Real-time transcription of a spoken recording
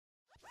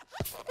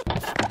Your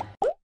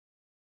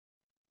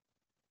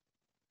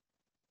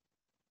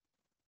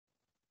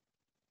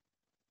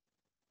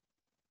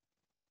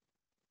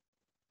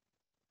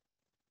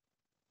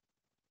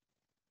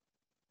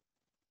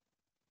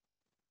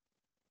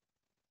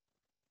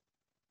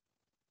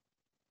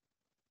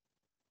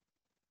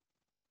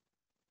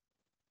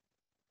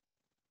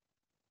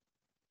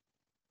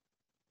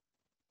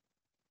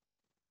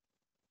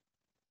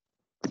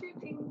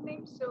team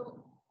name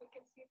so we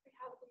can see if we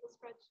have it in the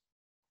spreadsheet.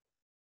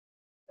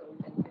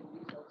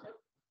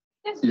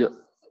 Yes, Yeah.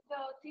 the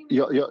team.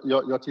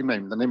 Your team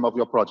name, the name of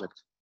your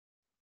project.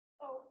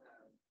 Oh,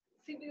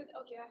 CB.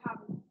 Okay, I have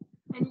it.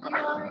 And you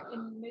are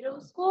in middle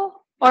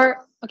school,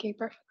 or okay,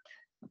 perfect.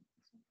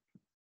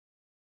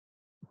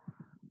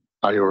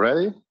 Are you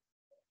ready?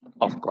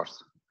 Of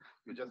course.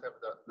 You just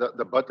have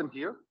the button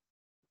here.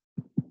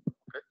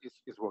 Okay,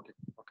 it's working.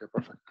 Okay,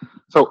 perfect.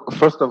 So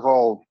first of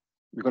all,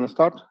 you're gonna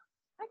start?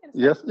 I can.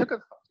 Yes, you can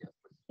start. Yes,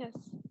 please. Yes.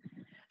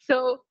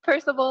 So,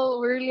 first of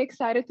all, we're really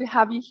excited to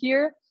have you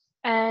here,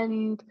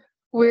 and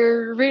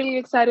we're really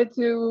excited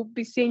to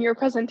be seeing your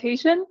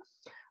presentation.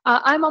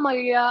 I'm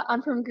Amalia,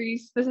 I'm from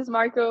Greece. This is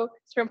Marco,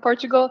 he's from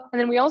Portugal. And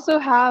then we also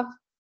have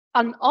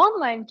an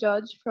online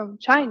judge from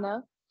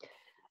China.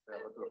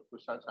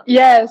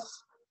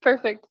 Yes,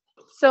 perfect.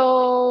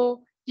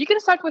 So, you can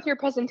start with your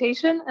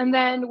presentation, and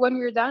then when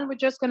we're done, we're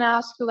just going to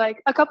ask you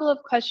like a couple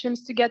of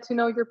questions to get to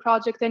know your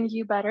project and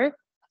you better.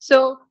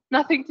 So,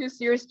 nothing too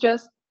serious,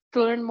 just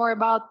to learn more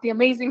about the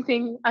amazing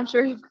thing I'm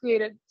sure you've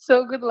created.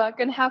 So good luck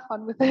and have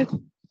fun with it.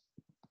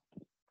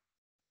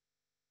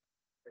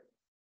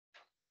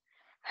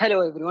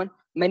 Hello everyone,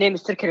 my name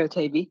is Turkey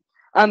Taibi.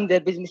 I'm the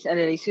business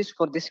analysis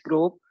for this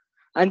group,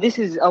 and this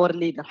is our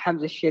leader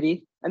Hamza Sharif,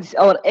 and this is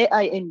our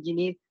AI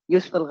engineer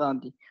Yusuf Al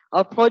Ghamdi.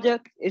 Our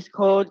project is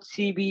called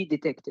CB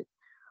Detective.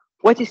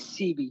 What is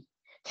CB?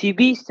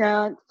 CB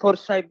stands for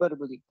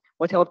cyberbullying.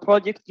 What our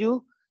project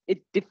do?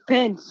 It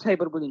defends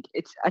cyberbullying.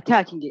 It's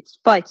attacking it,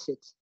 fights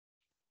it.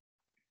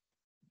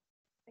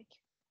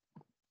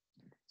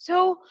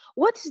 So,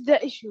 what is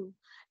the issue?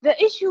 The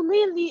issue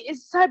mainly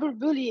is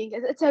cyberbullying.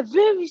 It's a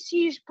very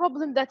serious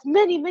problem that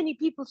many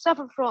people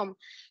suffer from.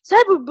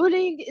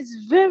 Cyberbullying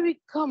is very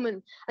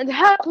common and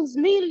happens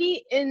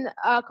mainly in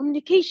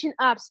communication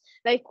apps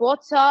like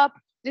WhatsApp,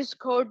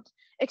 Discord,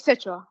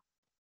 etc.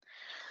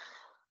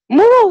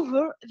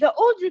 Moreover, the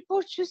old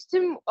report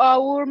system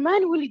were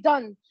manually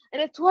done, and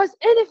it was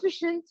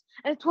inefficient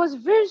and it was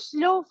very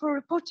slow for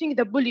reporting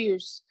the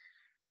bullies.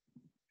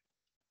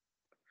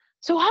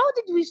 So how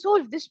did we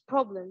solve this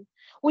problem?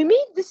 We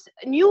made this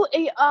new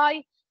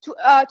AI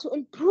to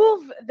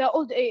improve the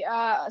old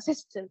AI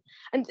system,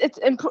 and it's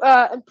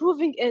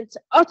improving its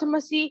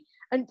automacy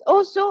and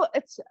also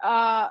its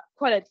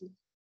quality.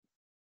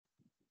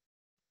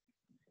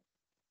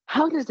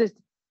 How does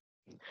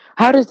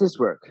this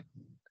work?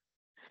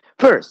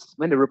 First,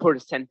 when the report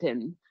is sent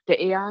in,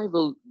 the AI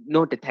will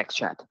note the text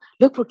chat,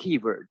 look for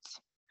keywords.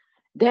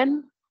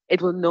 Then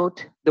it will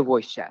note the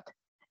voice chat.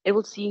 It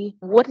will see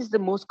what is the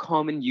most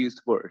common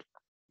used word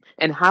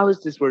and how is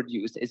this word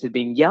used. Is it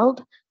being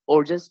yelled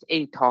or just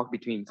a talk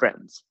between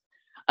friends?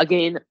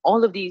 Again,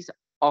 all of these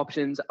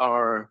options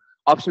are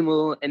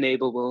optional,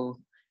 enableable,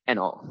 and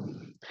all.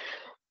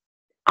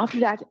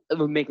 After that, it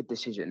will make a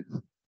decision.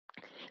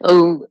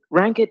 It'll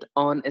rank it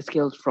on a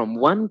scale from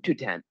 1 to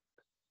 10.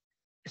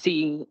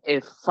 See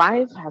if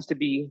 5 has to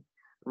be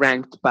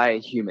ranked by a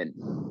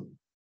human.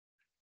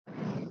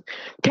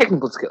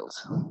 Technical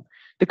skills.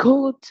 The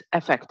code's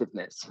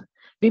effectiveness.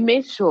 We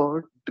made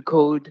sure the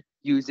code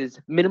uses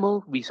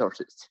minimal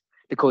resources.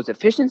 The code's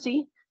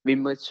efficiency, we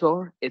made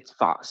sure it's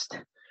fast.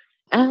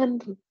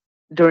 And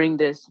during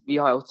this, we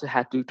also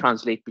had to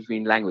translate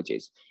between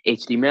languages,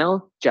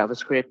 HTML,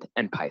 JavaScript,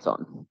 and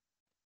Python.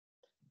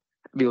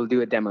 We will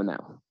do a demo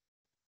now.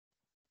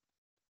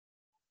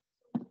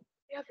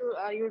 You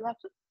have your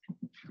laptop?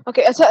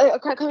 Okay, so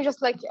can we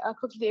just like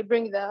quickly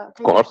bring the...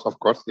 Of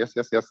course, yes.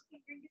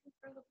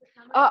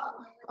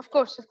 Of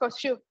course,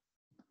 sure.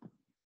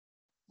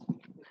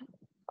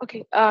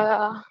 Okay,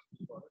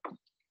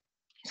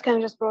 can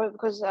we just borrow it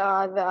because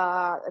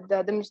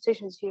the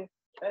demonstration is here.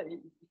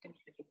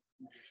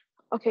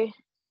 Okay,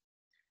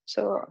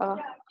 so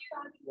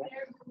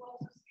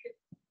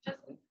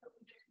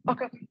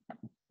okay.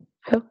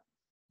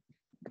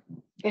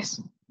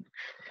 Yes.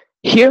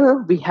 Here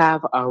we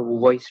have our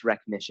voice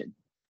recognition.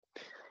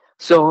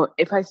 So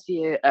if I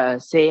say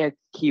a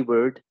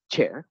keyword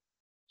chair,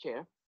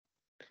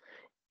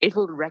 it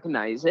will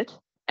recognize it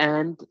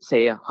and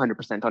say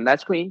 100% on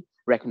that screen,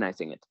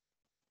 recognizing it.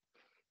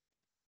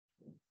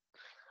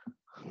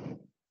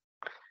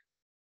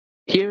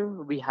 Here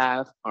we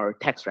have our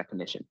text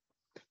recognition.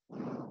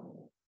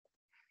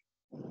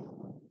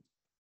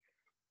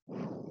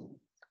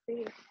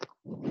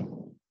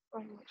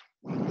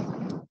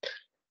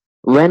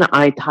 When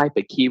I type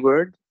a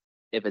keyword,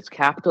 if it's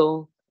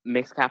capital,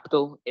 mixed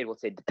capital, it will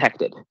say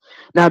detected.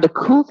 Now, the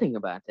cool thing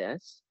about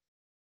this,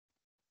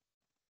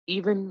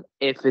 even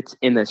if it's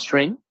in a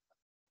string,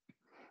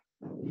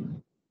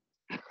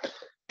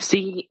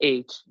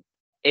 CH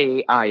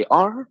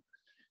AIR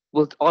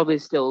will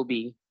always still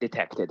be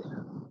detected.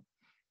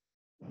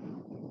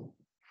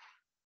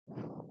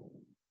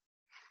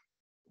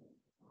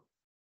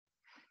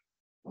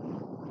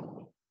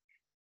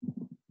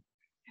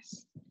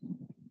 Yes.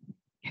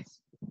 Yes.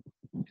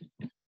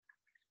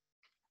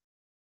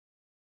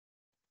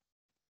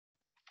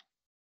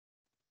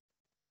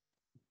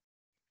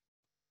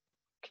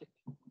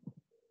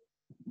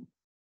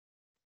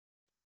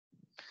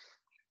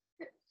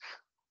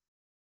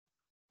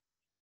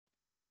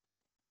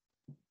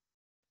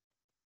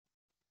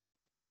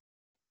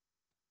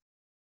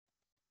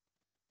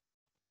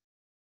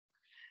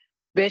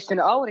 Based on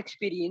our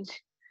experience,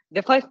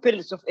 the 5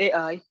 pillars of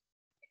AI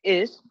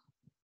is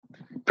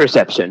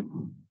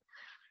Perception.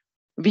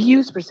 We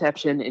use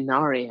perception in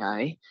our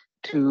AI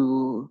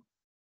to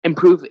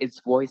improve its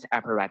voice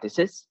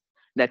apparatuses.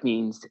 That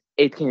means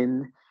it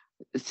can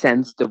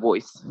sense the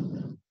voice.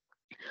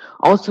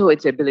 Also,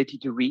 its ability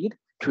to read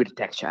through the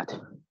text chat.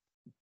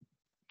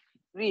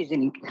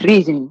 reasoning.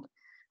 Reasoning.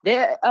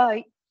 The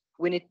AI,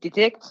 when it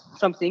detects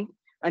something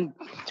and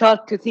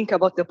start to think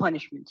about the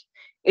punishment,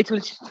 it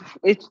will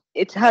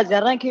it has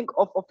a ranking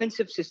of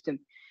offensive system.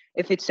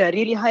 If it's a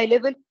really high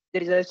level,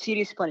 there is a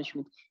serious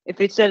punishment.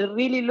 If it's a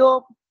really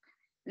low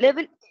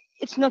level,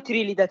 it's not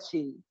really that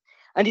serious.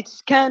 And it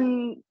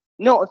can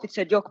know if it's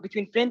a joke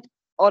between friends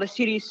or a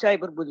serious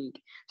cyberbullying.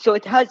 So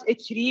it has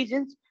its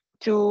reasons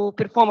to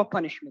perform a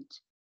punishment.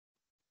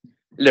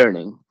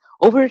 Learning.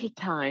 Over the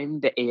time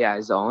the AI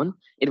is on,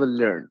 it will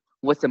learn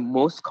what's the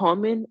most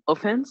common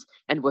offense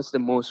and what's the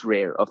most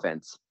rare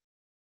offense.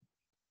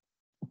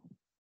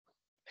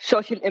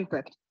 Social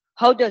impact.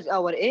 How does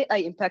our AI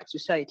impact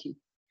society?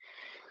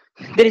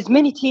 There is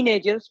many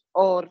teenagers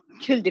or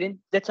children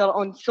that are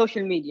on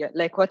social media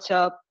like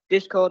WhatsApp,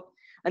 Discord,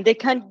 and they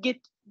can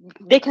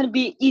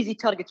be easy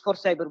targets for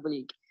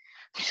cyberbullying.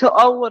 So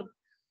our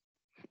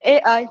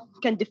AI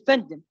can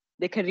defend them.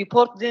 They can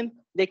report them.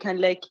 They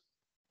can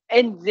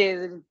end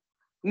the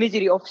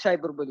misery of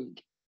cyberbullying.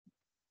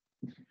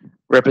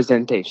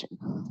 Representation.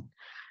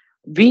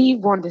 We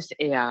want this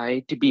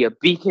AI to be a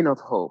beacon of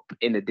hope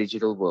in a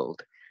digital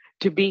world,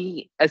 to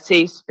be a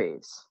safe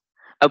space,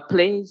 a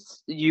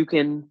place you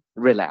can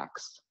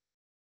relax.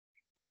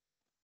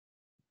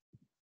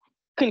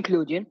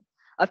 Conclusion.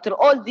 After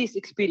all these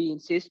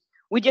experiences,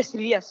 we just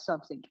realized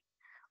something.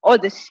 All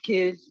the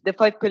skills, the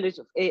 5 pillars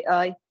of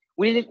AI,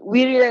 we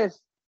realized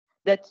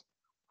that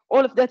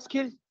all of that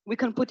skills, we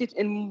can put it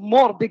in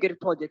more bigger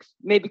projects,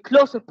 maybe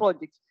closer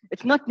projects.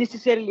 It's not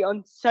necessarily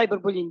on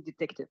cyberbullying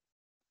detective.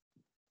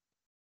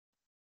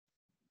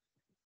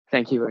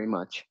 Thank you very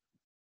much.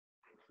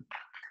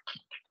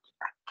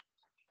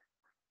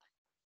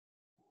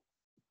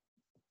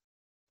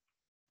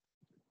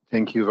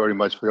 Thank you very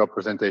much for your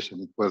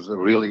presentation. It was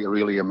really,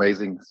 really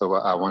amazing. So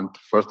I want,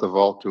 first of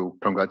all, to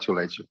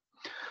congratulate you.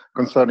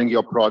 Concerning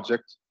your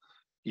project,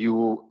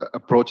 you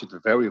approach it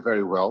very,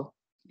 very well.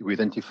 You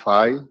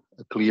identify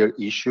a clear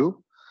issue,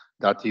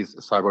 that is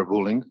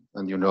cyberbullying,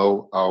 and you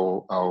know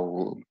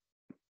how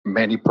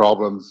many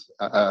problems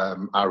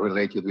are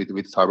related with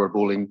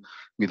cyberbullying,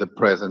 with the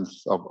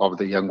presence of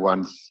the young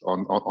ones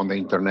on the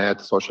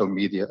internet, social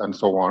media, and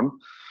so on.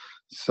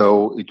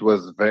 So it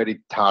was very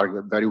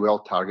well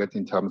targeted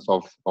in terms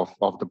of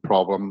the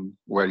problem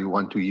where you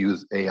want to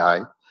use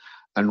AI.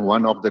 And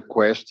one of the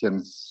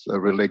questions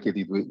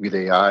related with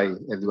AI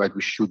is that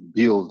we should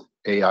build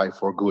AI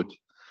for good.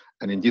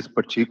 And in this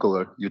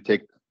particular, you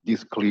take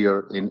this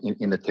clear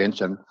in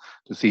attention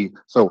to see.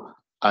 So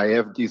I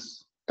have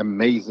this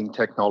amazing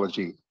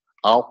technology.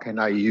 How can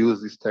I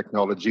use this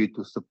technology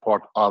to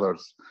support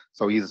others?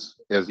 So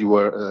as you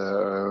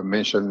were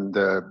mentioned,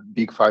 the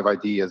big 5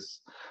 ideas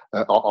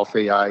of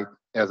AI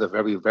has a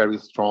very, very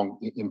strong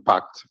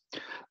impact.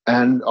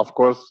 And of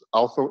course,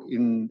 also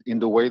in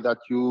the way that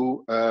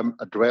you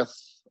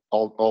address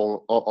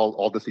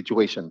all the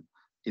situation,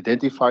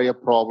 identify a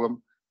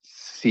problem,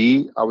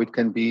 see how it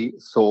can be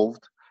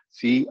solved,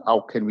 see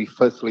how can we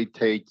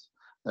facilitate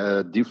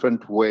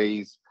different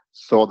ways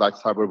so that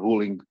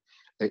cyberbullying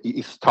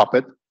is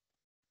stopped.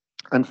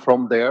 And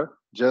from there,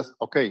 just,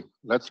 okay,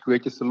 let's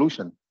create a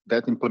solution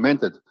that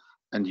implemented.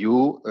 And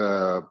you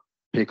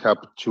pick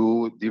up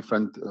 2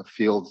 different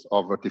fields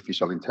of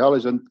artificial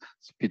intelligence,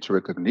 speech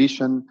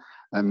recognition,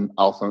 and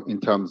also in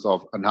terms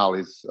of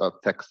analysis,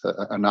 text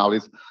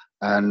analysis.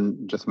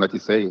 And just let me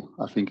say,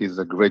 I think it's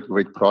a great,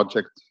 great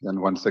project.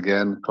 And once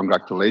again,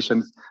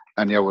 congratulations.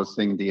 And I was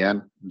saying in the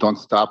end, don't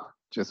stop,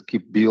 just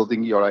keep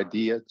building your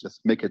idea, just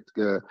make it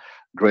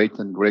great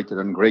and greater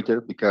and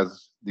greater,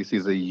 because this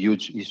is a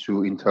huge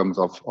issue in terms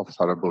of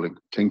cyberbullying.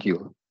 Thank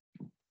you.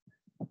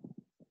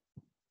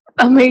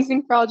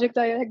 Amazing project.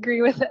 I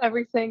agree with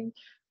everything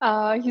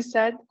you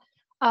said.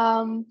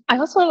 I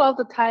also love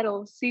the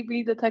title,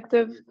 CB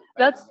Detective.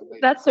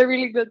 That's a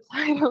really good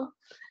title.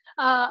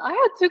 I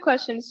had 2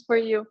 questions for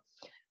you.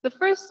 The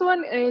first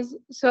one is,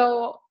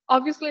 so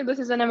obviously this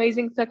is an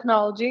amazing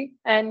technology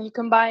and you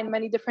combine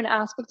many different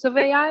aspects of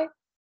AI.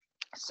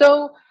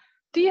 So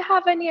do you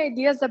have any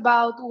ideas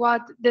about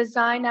what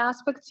design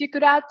aspects you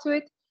could add to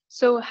it?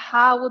 So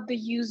how would the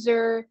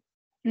user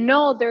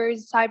know there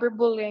is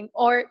cyberbullying?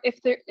 Or if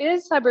there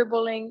is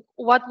cyberbullying,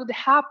 what would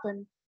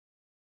happen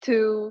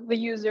to the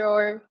user?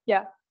 Or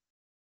yeah.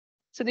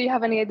 So do you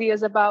have any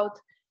ideas about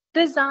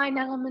design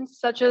elements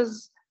such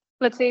as,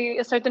 let's say,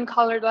 a certain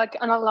color like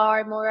an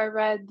alarm or a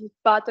red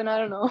button? I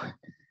don't know.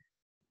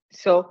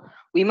 So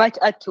we might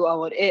add to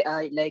our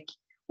AI, like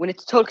when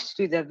it talks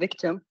to the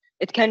victim,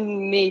 it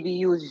can maybe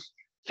use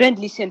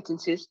friendly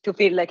sentences to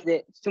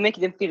make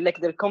them feel like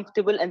they're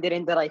comfortable and they're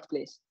in the right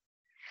place.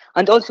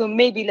 And also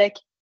maybe like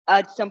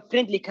add some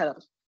friendly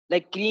colors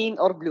like green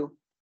or blue.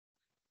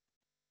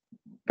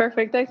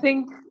 Perfect. I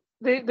think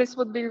this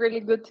would be really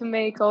good to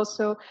make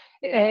also,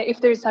 if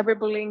there's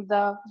cyberbullying,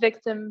 the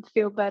victim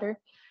feel better.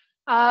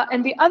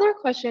 And the other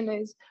question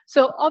is,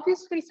 so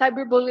obviously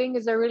cyberbullying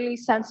is a really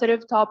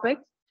sensitive topic.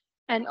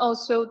 And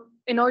also,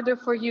 in order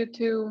for you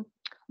to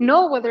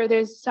know whether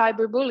there's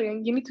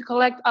cyberbullying, you need to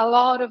collect a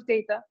lot of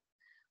data.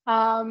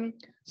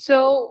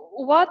 So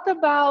what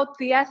about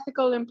the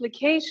ethical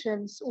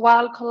implications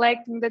while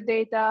collecting the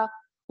data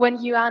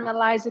when you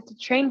analyze it to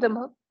train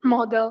the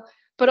model,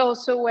 but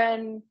also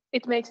when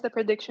it makes the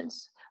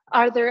predictions?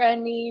 Are there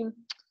any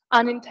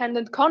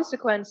unintended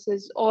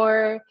consequences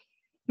or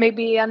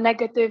maybe a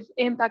negative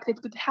impact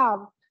it could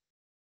have?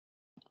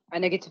 A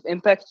negative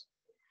impact.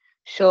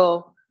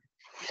 So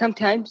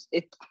sometimes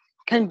it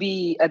can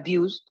be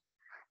abused.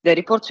 The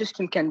report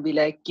system can be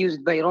like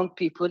used by wrong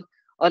people,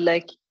 or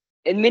like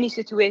in many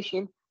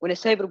situations when a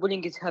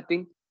cyberbullying is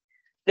happening,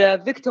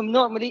 the victim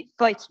normally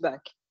fights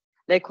back.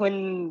 Like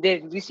when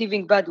they're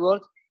receiving bad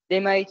word, they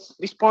might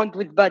respond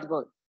with bad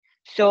word.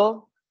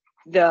 So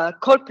the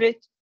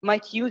culprit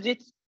might use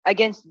it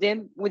against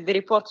them with the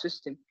report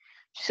system.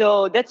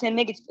 So that's a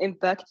negative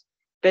impact,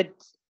 but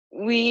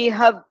we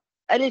have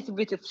a little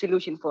bit of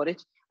solution for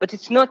it, but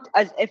it's not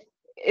as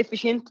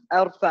efficient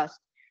or fast.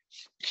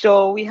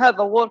 So we have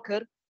a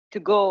worker to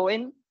go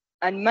in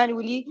and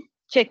manually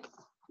check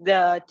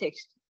the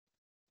text.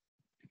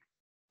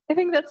 I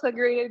think that's a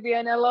great idea,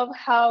 and I love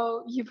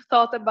how you've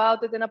thought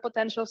about it in a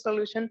potential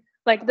solution.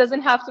 Like, it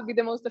doesn't have to be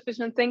the most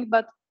efficient thing,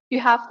 but you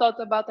have thought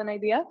about an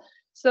idea.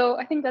 So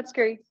I think that's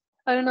great.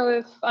 I don't know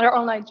if our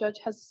online judge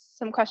has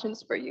some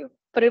questions for you,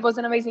 but it was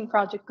an amazing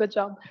project. Good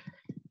job.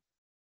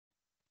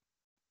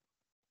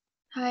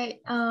 Hi,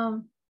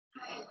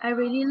 I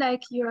really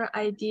like your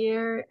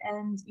idea,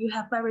 and you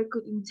have very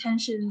good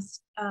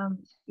intentions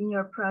in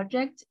your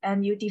project,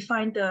 and you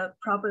define the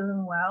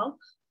problem well.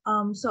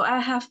 So I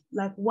have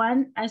like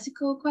one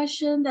ethical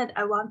question that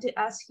I want to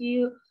ask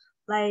you,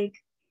 like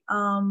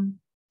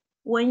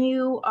when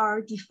you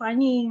are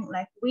defining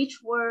like which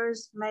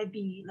words might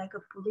be like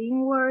a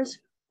bullying words,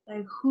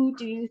 like who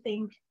do you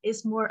think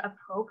is more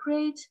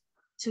appropriate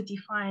to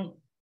define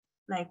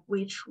like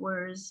which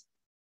words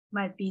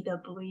might be the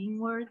bullying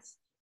words?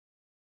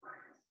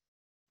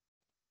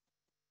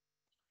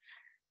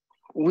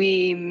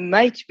 We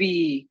might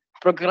be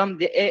program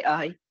the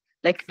AI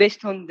like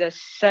based on the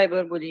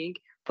cyberbullying.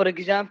 For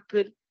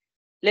example,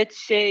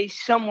 let's say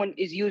someone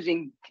is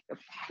using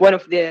one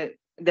of the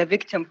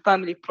victim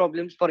family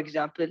problems, for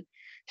example.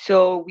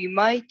 So we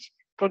might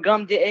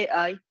program the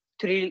AI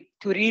to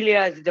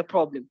realize the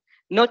problem,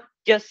 not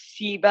just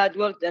see bad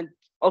words and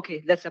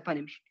okay, that's a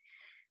punishment.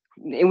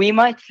 We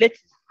might let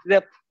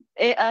the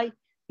AI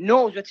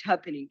knows what's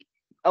happening,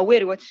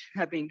 aware what's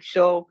happening.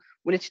 So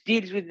when it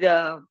deals with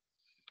the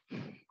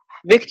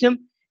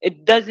victim,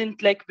 it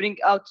doesn't like bring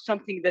out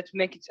something that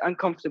makes it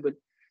uncomfortable.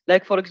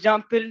 Like for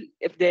example,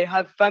 if they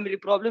have family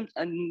problems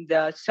and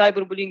the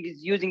cyberbullying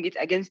is using it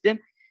against them,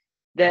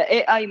 the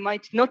AI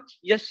might not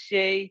just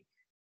say,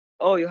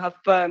 "Oh, you have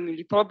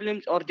family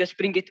problems," or just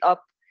bring it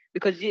up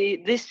because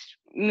this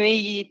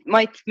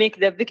might make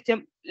the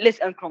victim less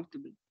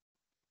uncomfortable.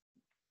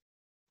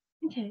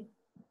 Okay.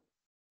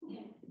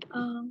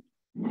 All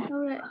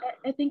right.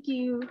 I think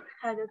you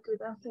had a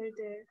good answer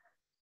there.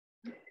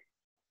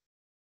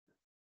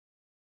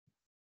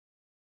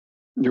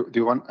 Do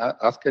you want to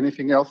ask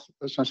anything else,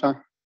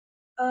 Shanshan?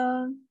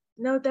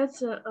 No, that's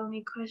the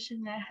only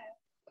question I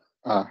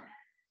have.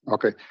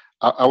 Okay.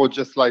 I would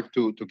just like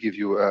to give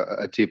you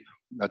a tip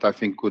that I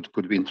think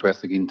could be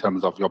interesting in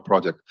terms of your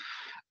project.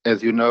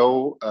 As you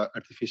know,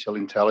 artificial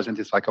intelligence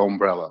is like an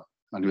umbrella,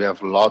 and we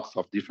have lots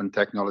of different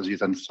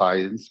technologies and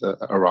science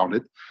around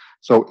it.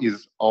 So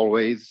it's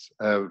always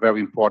very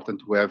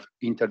important to have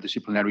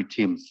interdisciplinary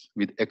teams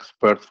with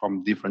experts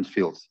from different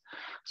fields.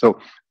 So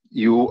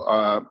you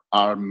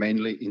are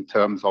mainly in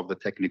terms of the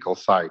technical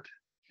side,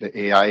 the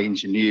AI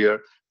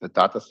engineer, the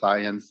data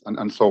science,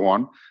 and so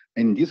on.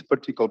 In this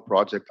particular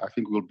project, I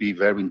think will be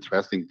very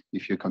interesting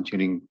if you're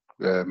continuing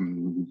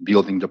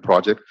building the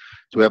project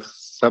to have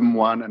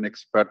someone, an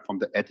expert from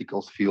the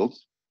ethical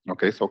fields,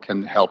 okay, so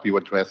can help you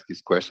address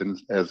these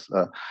questions as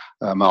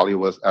Mali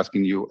was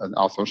asking you and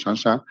also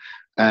Shanshan.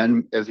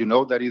 And as you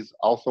know, there is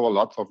also a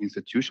lot of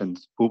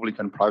institutions, public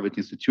and private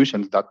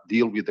institutions that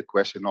deal with the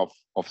question of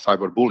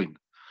cyberbullying.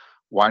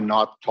 Why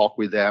not talk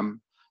with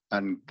them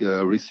and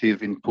receive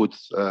inputs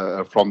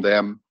from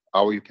them,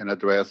 how you can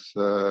address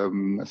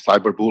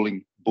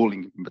cyberbullying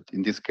bullying, but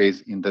in this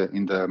case, in the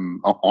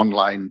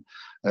online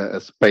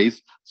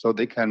space, so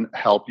they can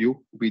help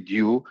you with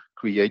you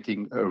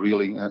creating a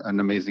really an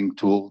amazing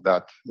tool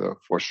that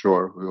for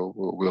sure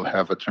will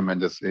have a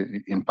tremendous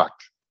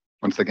impact.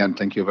 Once again,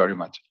 thank you very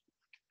much.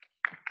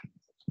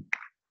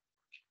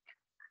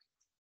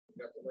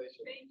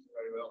 Congratulations.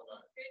 Very well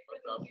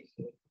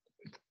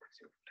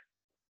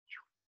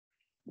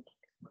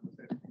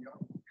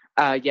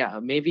done. Yeah,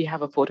 may we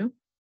have a photo?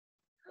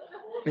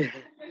 You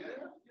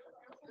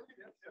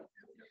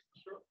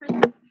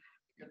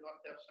cannot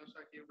have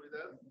Sasha here with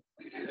us.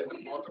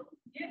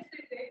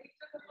 Yesterday, we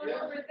took a photo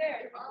over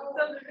there, so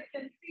that they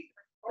can see.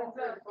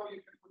 Okay, so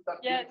you can put that.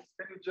 Yes.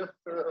 Can you just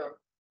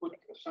put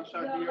Sasha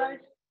here?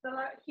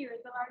 Here,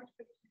 the large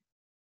picture.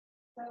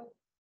 So.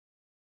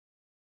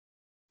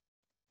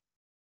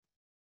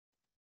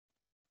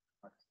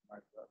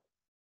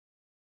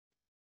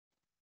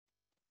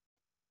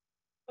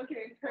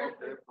 Okay,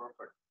 perfect. Okay,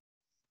 perfect.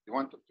 You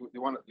want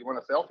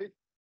a selfie?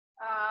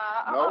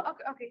 No? No?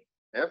 Okay.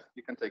 Yes,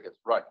 you can take it.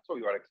 Right. So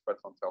you are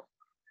experts on selfie.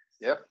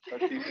 Yes,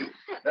 that's easy. You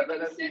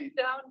can sit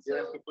down. So...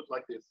 Yes, you put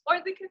like this. Or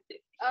they can you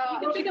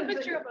can take a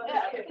picture of us.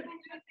 Yeah. Take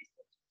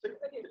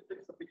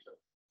a picture.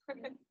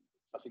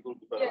 I think it would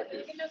be better Yeah, like you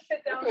this. can just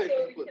sit down Okay, so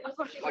we good. can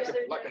also see Like the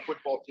other like a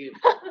football team.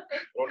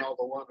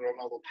 Ronaldo 1,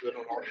 Ronaldo 2, and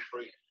Ronaldo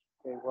 3.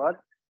 Okay, 1,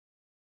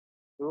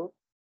 2.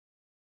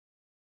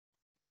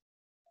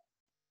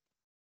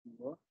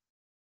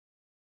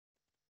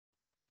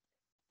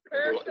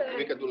 Perfect.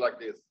 We can do like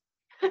this.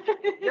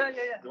 Yeah.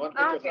 You want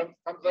to put your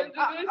thumbs up?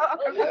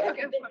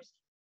 Okay, of course.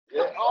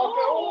 Yeah.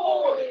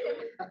 Oh!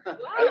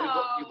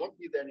 Wow. You don't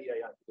need any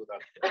AI to do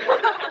that.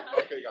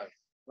 Okay, guys.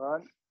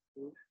 1,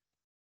 2,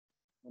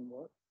 1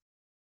 more.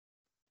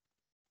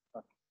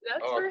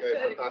 That's Okay,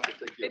 perfect. fantastic.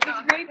 Thank you. It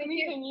was great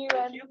meeting you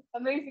and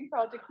amazing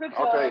project. Good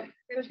job. Okay.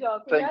 Good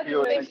job. Thank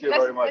you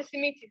very much. Nice to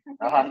meet you.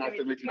 Nice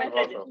to meet you My also.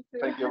 pleasure.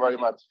 Thank you very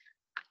much.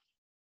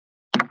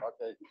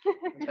 Okay.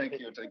 Thank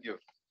you.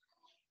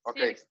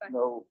 Okay.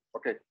 No.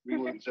 Okay. We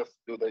will just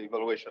do the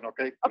evaluation.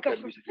 Okay. Okay.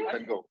 You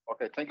can go.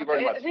 Okay. Thank you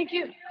very much. Thank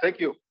you. Thank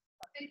you.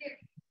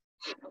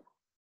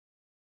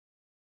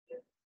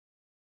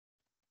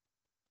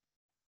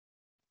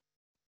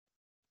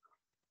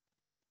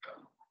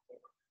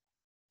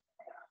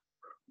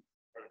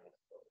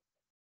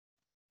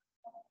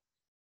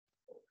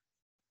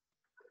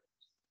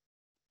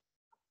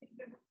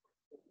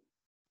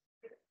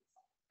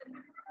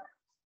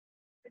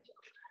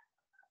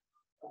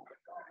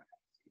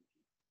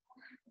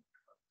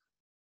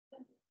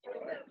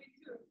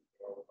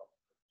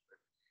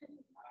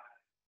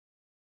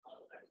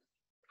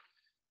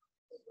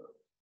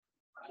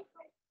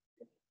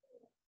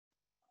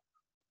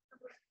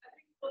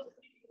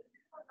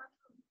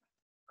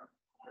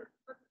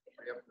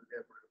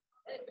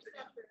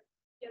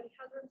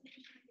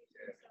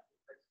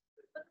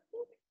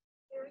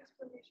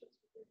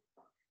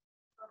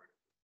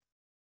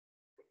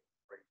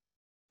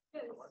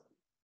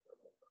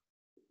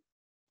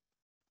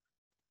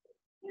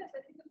 Yes,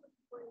 I think that's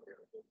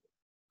important.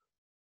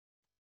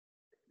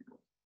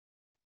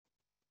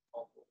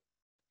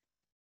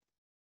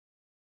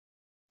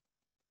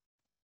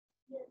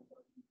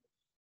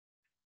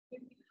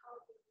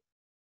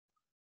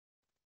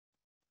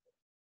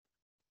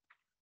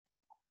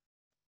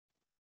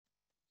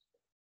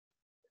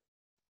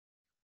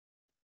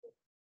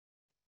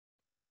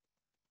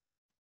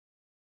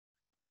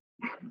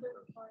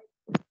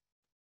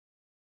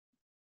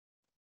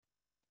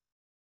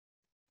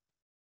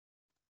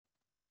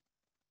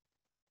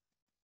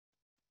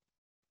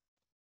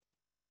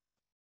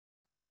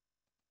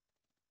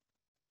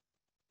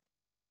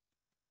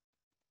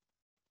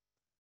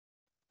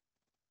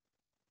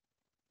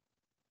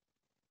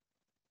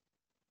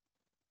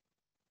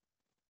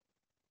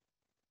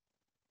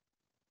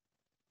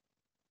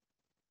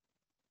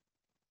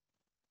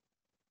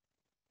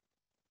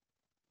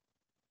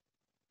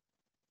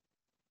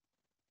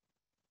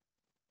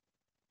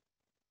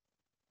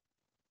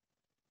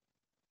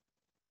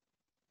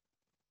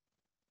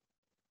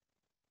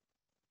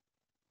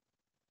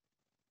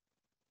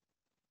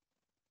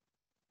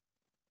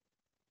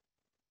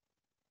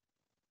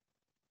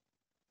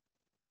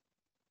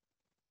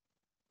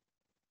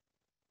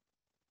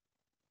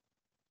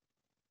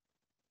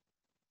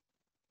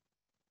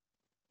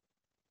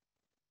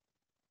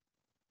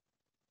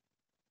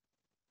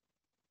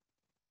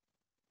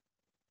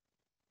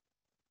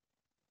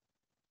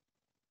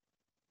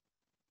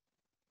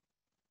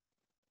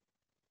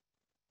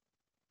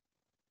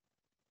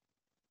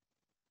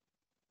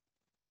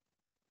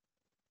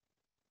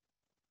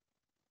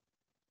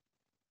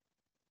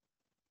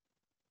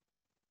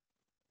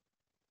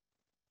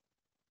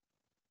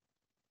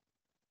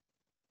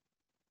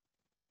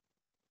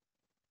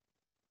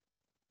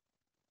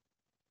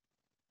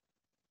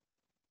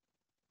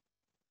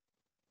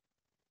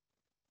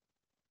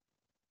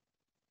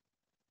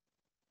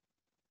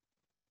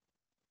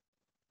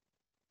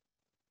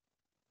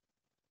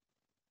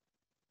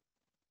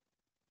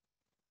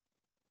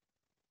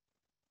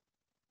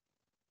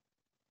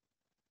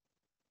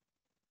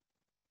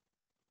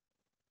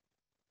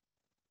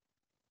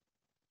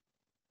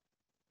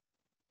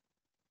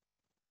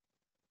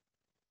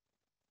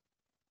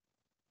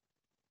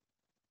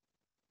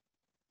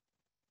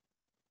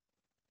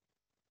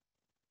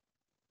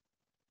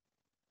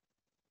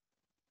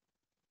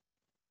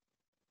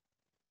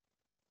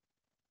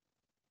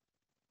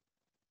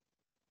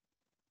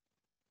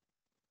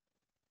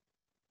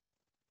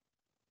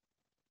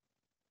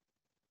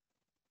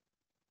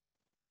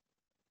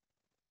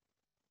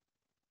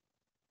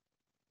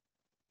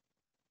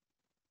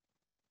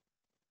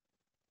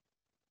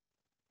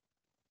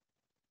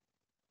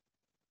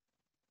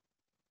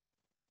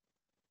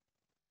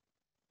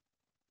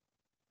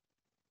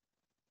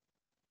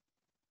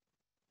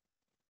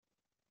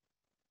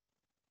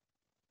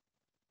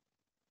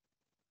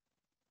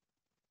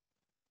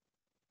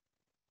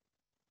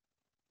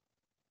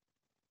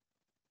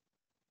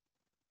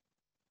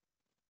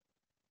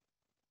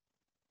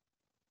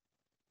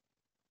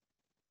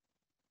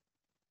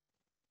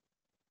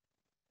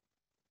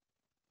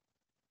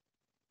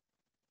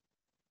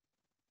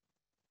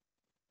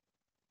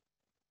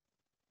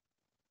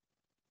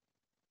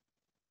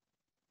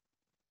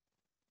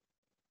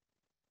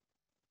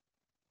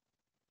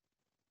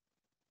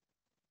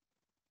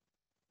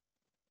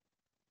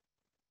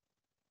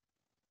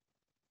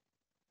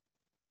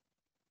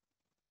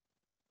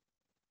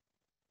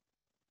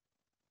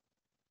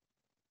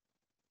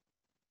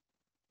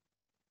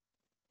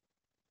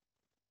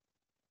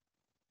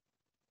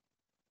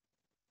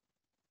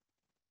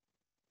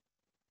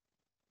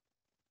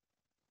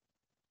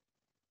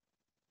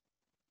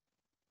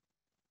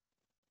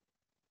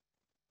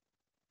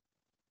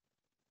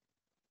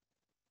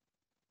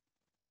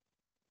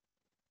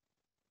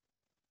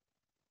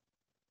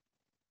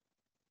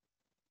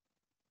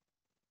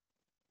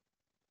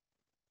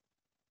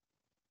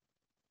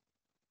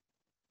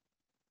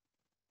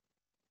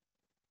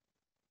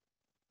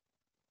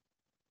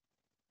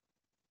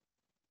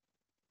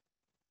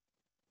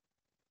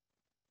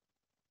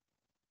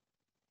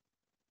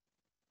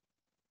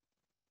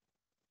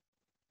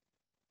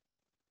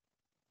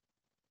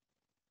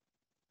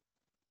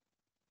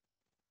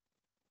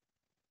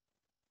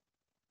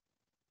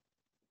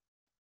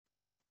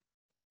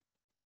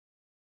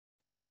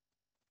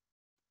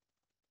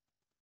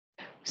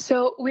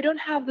 So we don't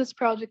have this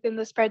project in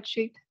the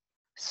spreadsheet.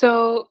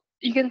 So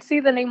you can see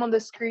the name on the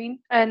screen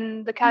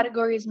and the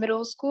category is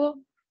middle school.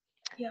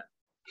 Yeah.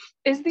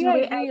 Is the Do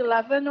we ID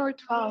 11 or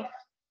 12?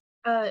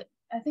 I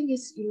think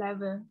it's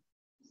 11.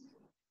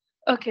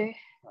 Okay.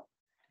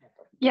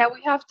 Yeah,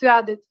 we have to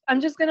add it.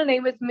 I'm just gonna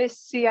name it Miss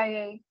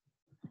CIA.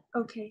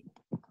 Okay.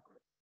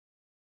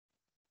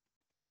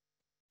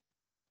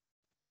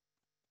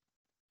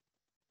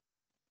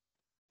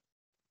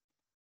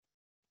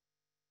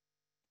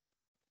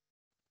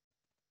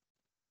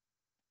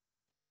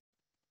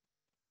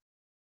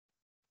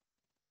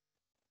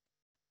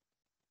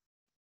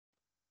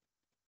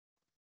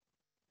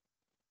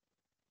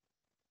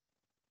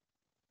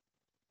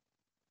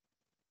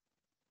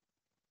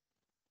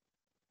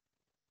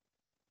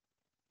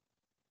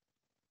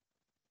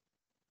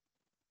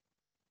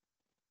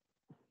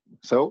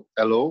 So,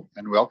 hello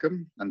and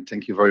welcome, and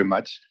thank you very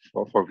much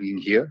for being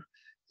here.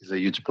 It's a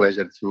huge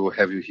pleasure to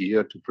have you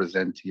here to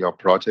present your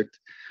project,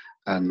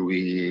 and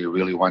we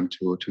really want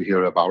to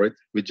hear about it.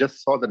 We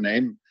just saw the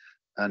name,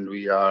 and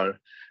we are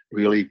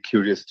really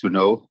curious to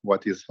know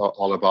what it's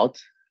all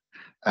about.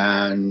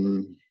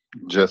 And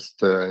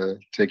just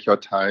take your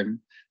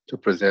time to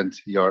present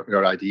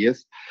your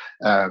ideas.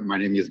 My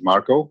name is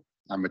Marco.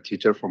 I'm a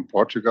teacher from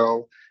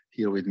Portugal.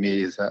 Here with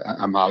me is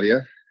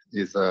Amalia,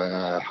 is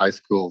a high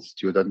school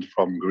student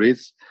from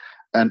Greece.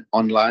 And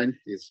online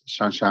is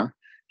Shanshan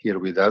here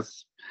with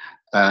us.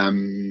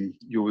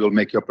 You will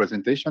make your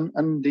presentation,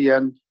 and in the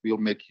end, we'll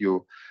make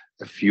you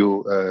a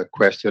few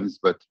questions,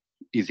 but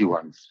easy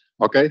ones.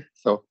 Okay,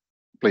 so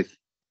please.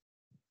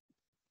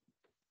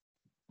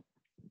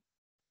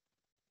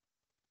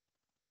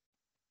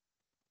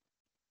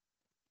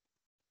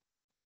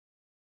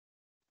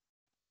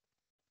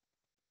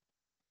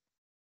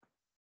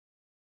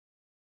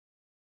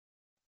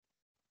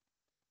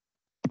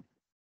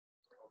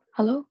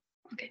 Hello?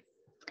 Okay.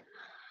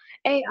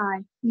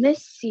 AI,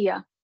 Miss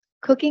Sia,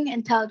 Cooking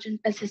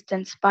Intelligent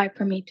Assistance by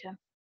Pramita.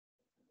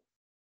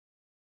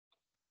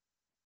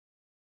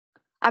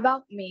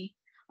 About me.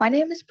 My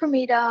name is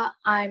Pramita.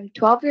 I'm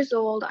 12 years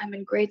old. I'm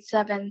in grade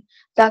 7,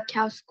 Duck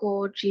House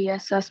School,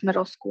 GSS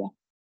Middle School.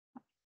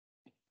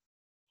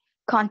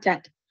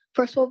 Content.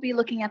 First, we'll be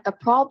looking at the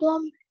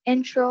problem,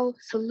 intro,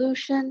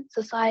 solution,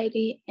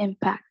 society,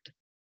 impact.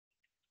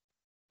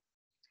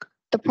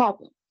 The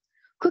problem.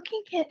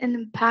 Cooking can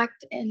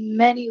impact in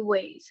many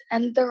ways,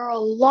 and there are a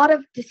lot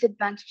of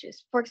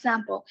disadvantages. For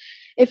example,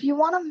 if you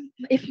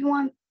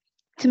want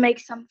to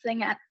make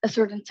something at a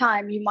certain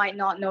time, you might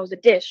not know the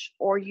dish,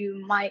 or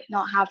you might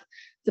not have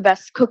the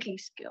best cooking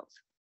skills.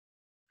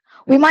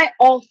 We might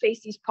all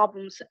face these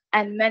problems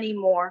and many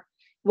more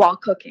while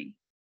cooking.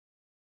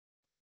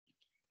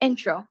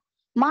 Intro.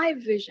 My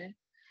vision.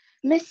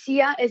 Miss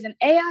Sia is an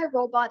AI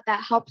robot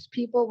that helps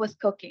people with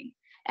cooking.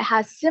 It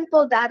has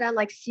simple data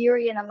like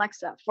Siri and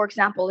Alexa. For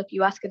example, if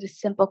you ask it a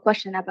simple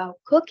question about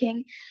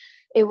cooking,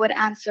 it would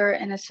answer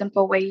in a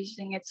simple way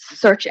using its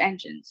search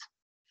engines.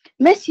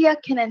 Miss Sia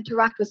can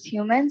interact with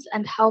humans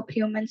and help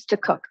humans to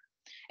cook.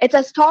 It's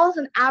as tall as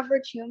an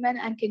average human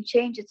and can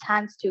change its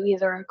hands to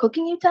either a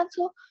cooking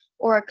utensil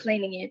or a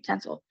cleaning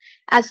utensil.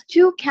 Has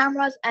 2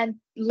 cameras and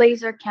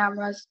laser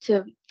cameras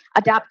to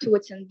adapt to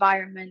its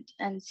environment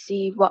and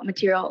see what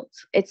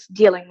materials it's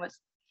dealing with.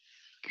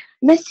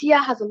 Miss Sia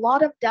has a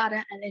lot of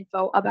data and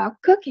info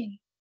about cooking.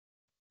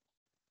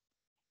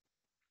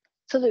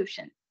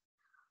 Solution.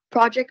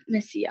 Project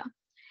Miss Sia.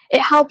 It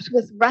helps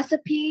with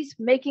recipes,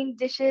 making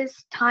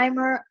dishes,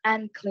 timer,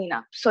 and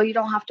cleanup, so you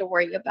don't have to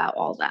worry about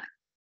all that.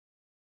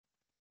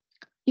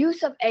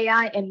 Use of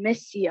AI in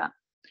Miss Sia.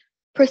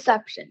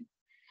 Perception.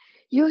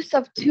 Use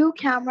of 2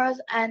 cameras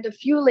and a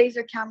few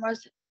laser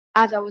cameras,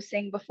 as I was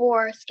saying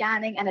before,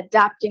 scanning and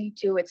adapting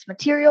to its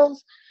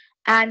materials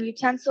and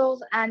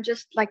utensils and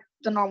just like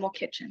the normal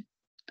kitchen.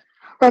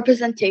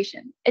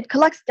 Representation. It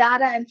collects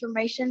data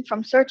information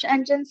from search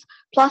engines.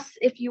 Plus,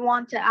 if you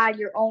want to add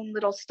your own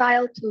little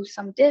style to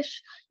some dish,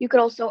 you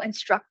could also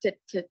instruct it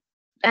to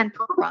and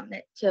program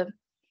it to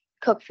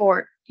cook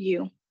for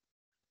you.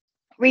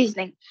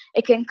 Reasoning.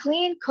 It can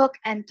clean, cook,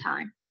 and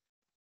time.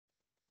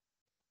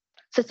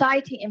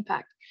 Society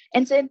impact.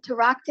 It's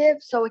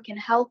interactive, so it can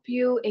help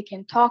you, it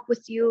can talk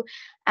with you,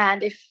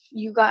 and if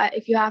you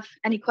have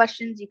any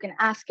questions, you can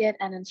ask it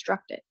and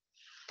instruct it.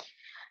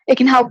 It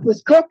can help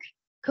with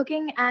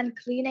cooking and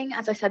cleaning,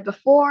 as I said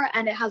before,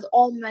 and it has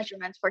all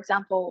measurements, for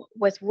example,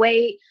 with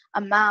weight,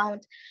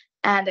 amount,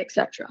 and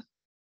etc.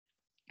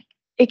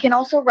 It can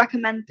also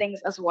recommend things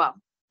as well.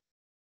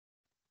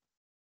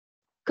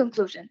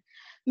 Conclusion.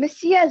 Miss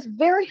Sia is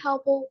very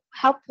helpful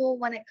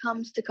when it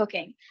comes to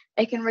cooking.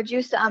 It can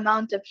reduce the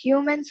amount of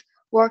humans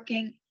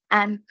working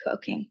and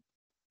cooking.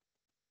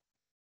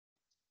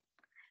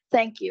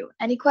 Thank you.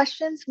 Any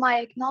questions? My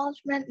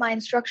acknowledgement, my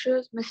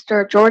instructors,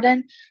 Mr.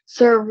 Jordan,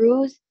 Sir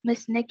Ruse,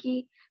 Miss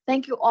Nikki.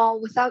 Thank you all.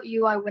 Without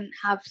you, I wouldn't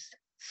have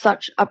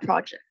such a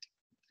project.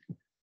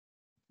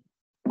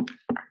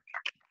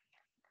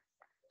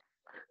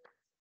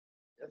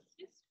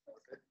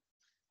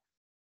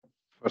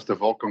 First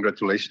of all,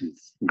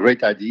 congratulations.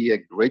 Great idea,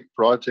 great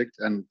project,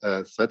 and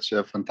such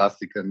a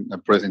fantastic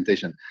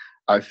presentation.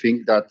 I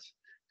think that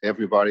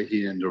everybody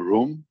here in the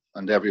room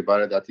and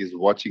everybody that is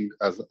watching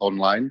us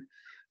online,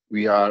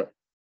 we are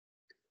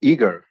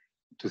eager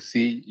to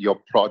see your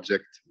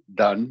project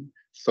done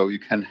so you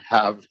can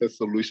have a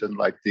solution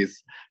like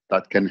this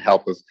that can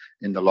help us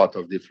in a lot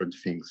of different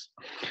things.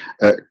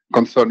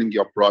 Concerning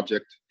your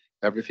project,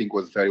 everything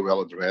was very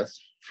well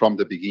addressed from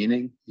the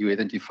beginning. You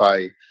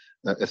identify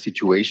a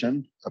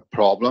situation, a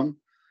problem.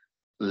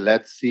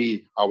 Let's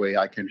see how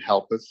AI can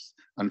help us.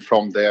 And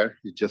from there,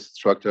 you just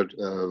structured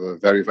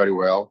very, very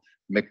well,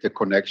 make the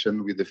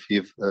connection with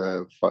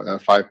the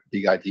five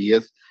big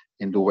ideas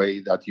in the way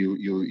that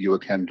you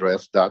can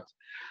address that.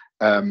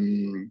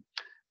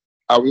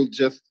 I will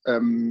just,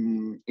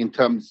 in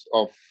terms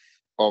of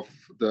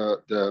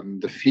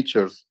the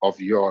features of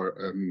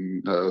your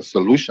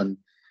solution,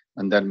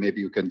 and then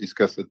maybe you can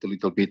discuss it a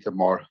little bit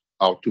more,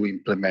 how to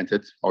implement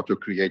it, how to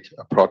create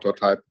a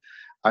prototype.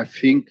 I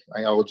think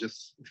I was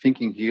just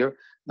thinking here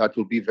that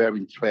will be very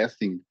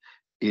interesting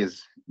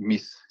is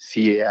Miss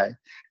CAI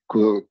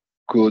could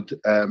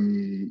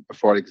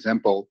for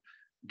example,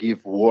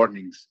 give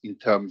warnings in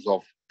terms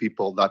of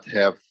people that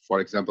have, for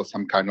example,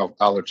 some kind of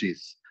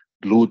allergies,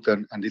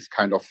 gluten, and these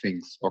kind of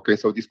things. Okay,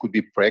 so this could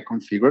be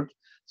pre-configured,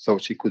 so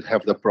she could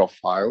have the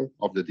profile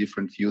of the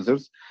different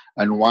users.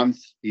 And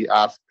once he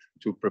asked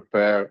to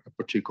prepare a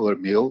particular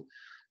meal,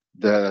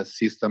 the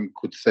system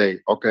could say,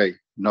 okay,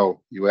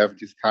 no, you have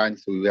this kind,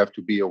 so you have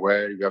to be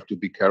aware, you have to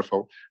be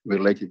careful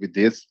related with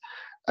this.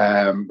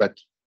 But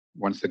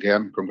once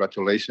again,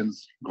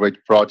 congratulations,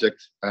 great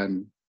project,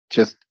 and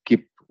just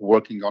keep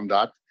working on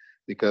that,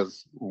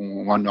 because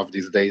one of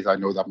these days I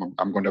know that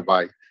I'm going to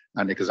buy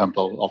an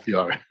example of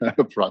your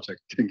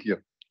project. Thank you.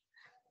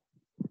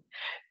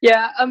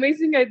 Yeah,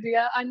 amazing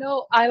idea. I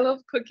know I love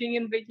cooking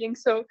and baking,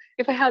 so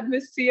if I had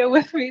Miss Sia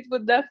with me, it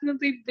would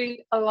definitely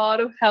be a lot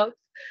of help.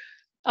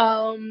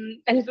 And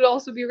it would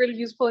also be really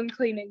useful in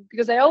cleaning,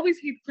 because I always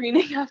hate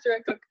cleaning after I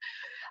cook.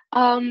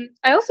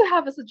 I also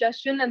have a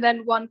suggestion and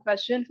then one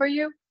question for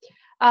you.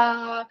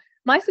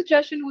 My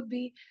suggestion would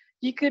be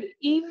you could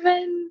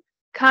even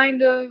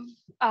kind of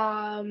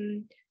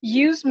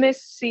use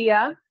Miss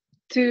Sia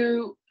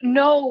to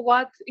know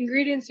what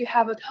ingredients you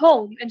have at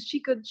home, and she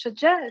could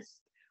suggest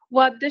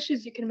what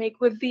dishes you can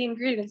make with the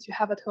ingredients you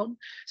have at home.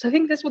 So I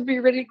think this would be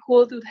really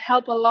cool to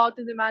help a lot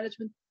in the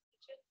management,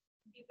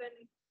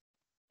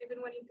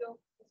 even when you go.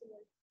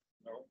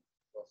 No,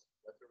 so.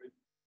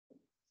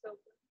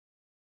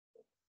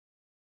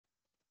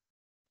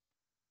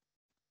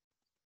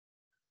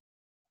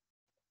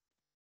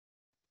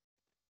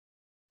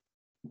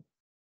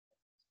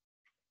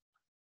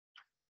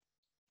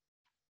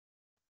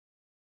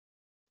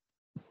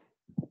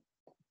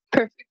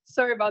 Perfect.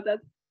 Sorry about that.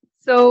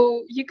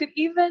 So you could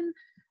even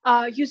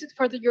use it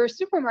for your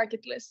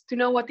supermarket list to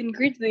know what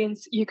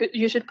ingredients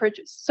you should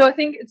purchase. So I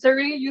think it's a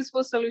really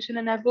useful solution,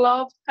 and I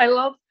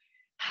love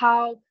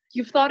how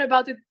you've thought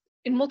about it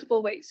in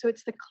multiple ways. So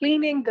it's the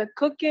cleaning, the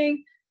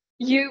cooking.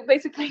 You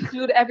basically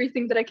include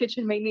everything that a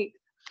kitchen may need.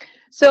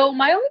 So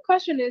my only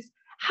question is,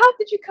 how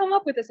did you come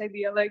up with this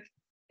idea? Like,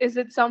 is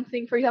it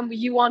something, for example,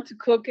 you want to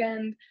cook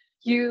and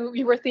you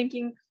were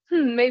thinking,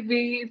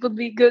 maybe it would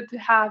be good to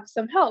have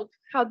some help?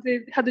 How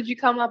did you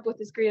come up with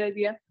this great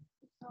idea?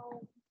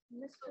 So,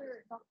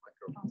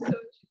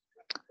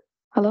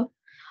 Hello.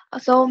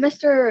 So,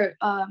 Mr.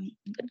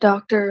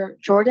 Dr.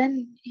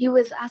 Jordan, he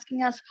was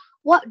asking us,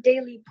 what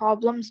daily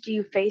problems do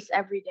you face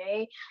every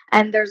day?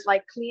 And there's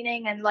like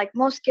cleaning, and like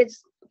most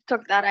kids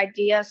took that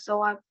idea.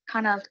 So I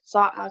kind of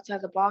thought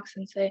outside the box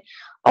and say,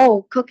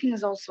 oh, cooking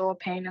is also a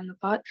pain in the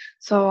butt.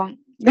 So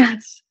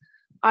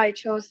I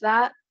chose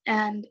that.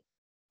 And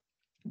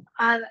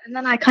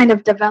then I kind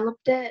of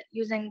developed it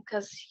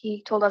because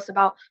he told us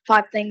about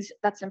 5 things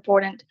that's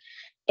important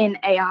in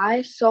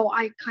AI. So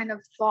I kind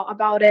of thought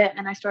about it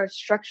and I started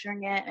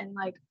structuring it and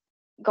like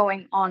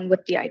going on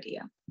with the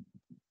idea.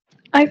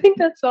 I think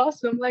that's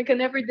awesome. Like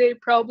an everyday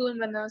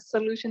problem and a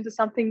solution to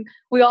something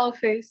we all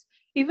face.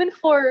 Even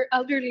for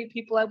elderly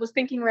people, I was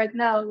thinking right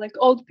now, like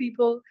old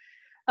people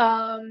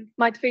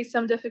might face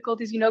some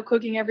difficulties,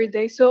 cooking every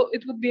day. So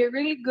it would be a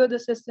really good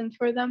assistant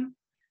for them.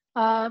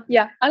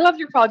 Yeah, I love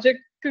your project.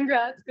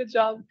 Congrats, good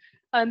job.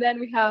 And then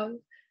we have,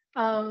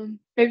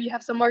 maybe you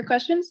have some more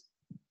questions?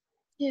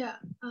 Yeah,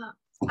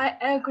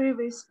 I agree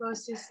with what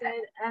you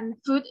said. And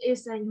food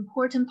is an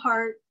important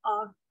part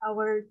of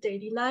our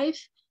daily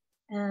life.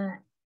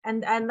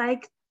 And I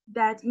like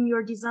that in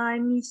your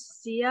design, Miss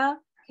Sia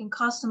can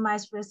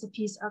customize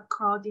recipes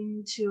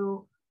according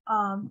to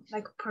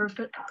like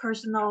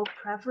personal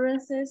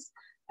preferences.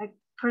 Like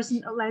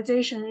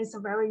personalization is a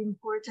very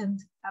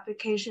important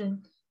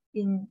application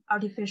in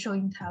artificial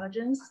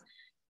intelligence.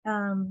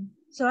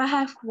 So I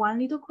have one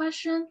little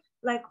question.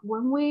 Like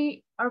when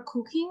we are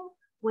cooking,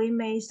 we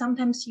may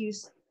sometimes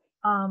use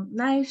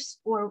knives,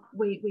 or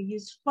we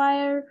use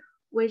fire,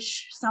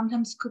 which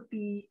sometimes could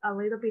be a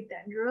little bit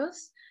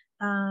dangerous.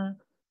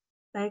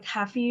 Like,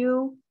 have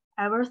you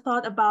ever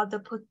thought about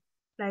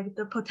like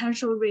the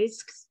potential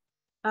risks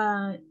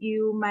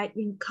you might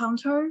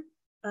encounter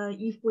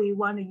if we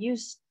want to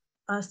use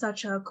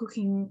such a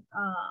cooking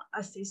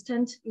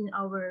assistant in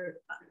our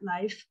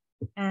life.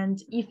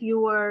 And if you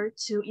were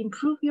to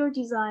improve your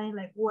design,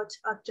 like what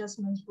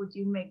adjustments would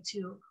you make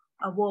to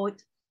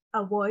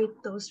avoid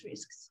those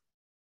risks?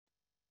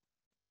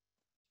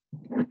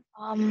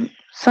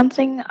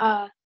 Something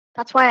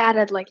that's why I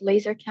added like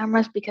laser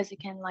cameras, because it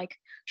can like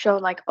show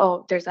like,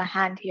 oh, there's a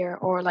hand here,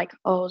 or like,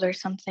 oh,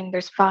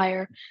 there's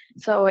fire,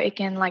 so it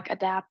can like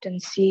adapt and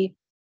see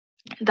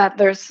that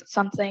there's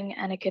something,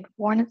 and it could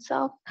warn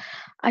itself,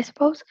 I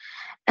suppose.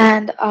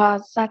 And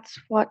that's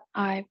what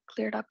I've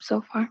cleared up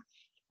so far.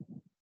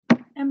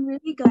 I'm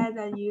really glad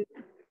that you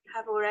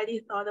have already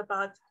thought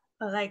about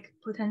like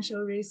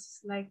potential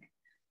risks, like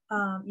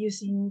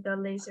using the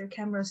laser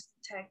cameras to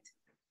detect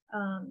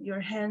your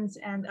hands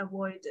and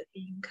avoid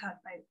being cut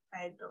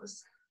by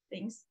those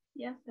things.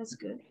 Yeah, that's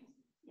good.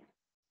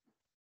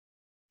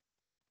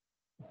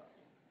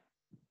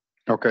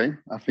 Okay,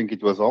 I think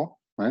it was all.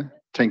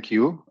 Thank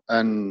you,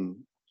 and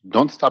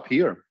don't stop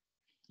here.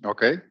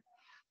 Okay,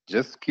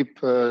 just keep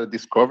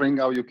discovering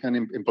how you can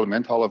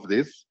implement all of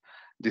this.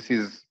 This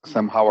is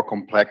somehow a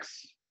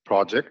complex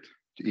project,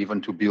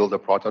 even to build a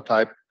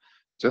prototype.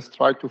 Just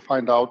try to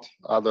find out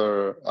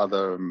other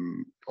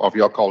of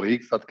your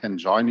colleagues that can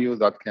join you,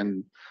 that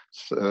can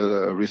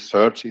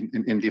research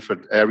in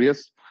different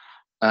areas,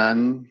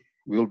 and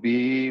we'll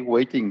be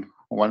waiting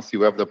once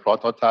you have the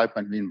prototype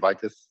and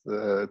invite us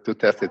to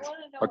test it.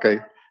 Okay.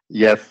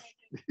 Yes.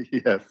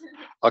 Yes.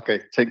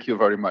 Okay. Thank you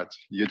very much.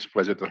 Huge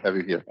pleasure to have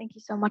you here. Thank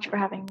you so much for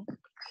having me.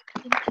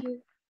 Thank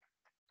you.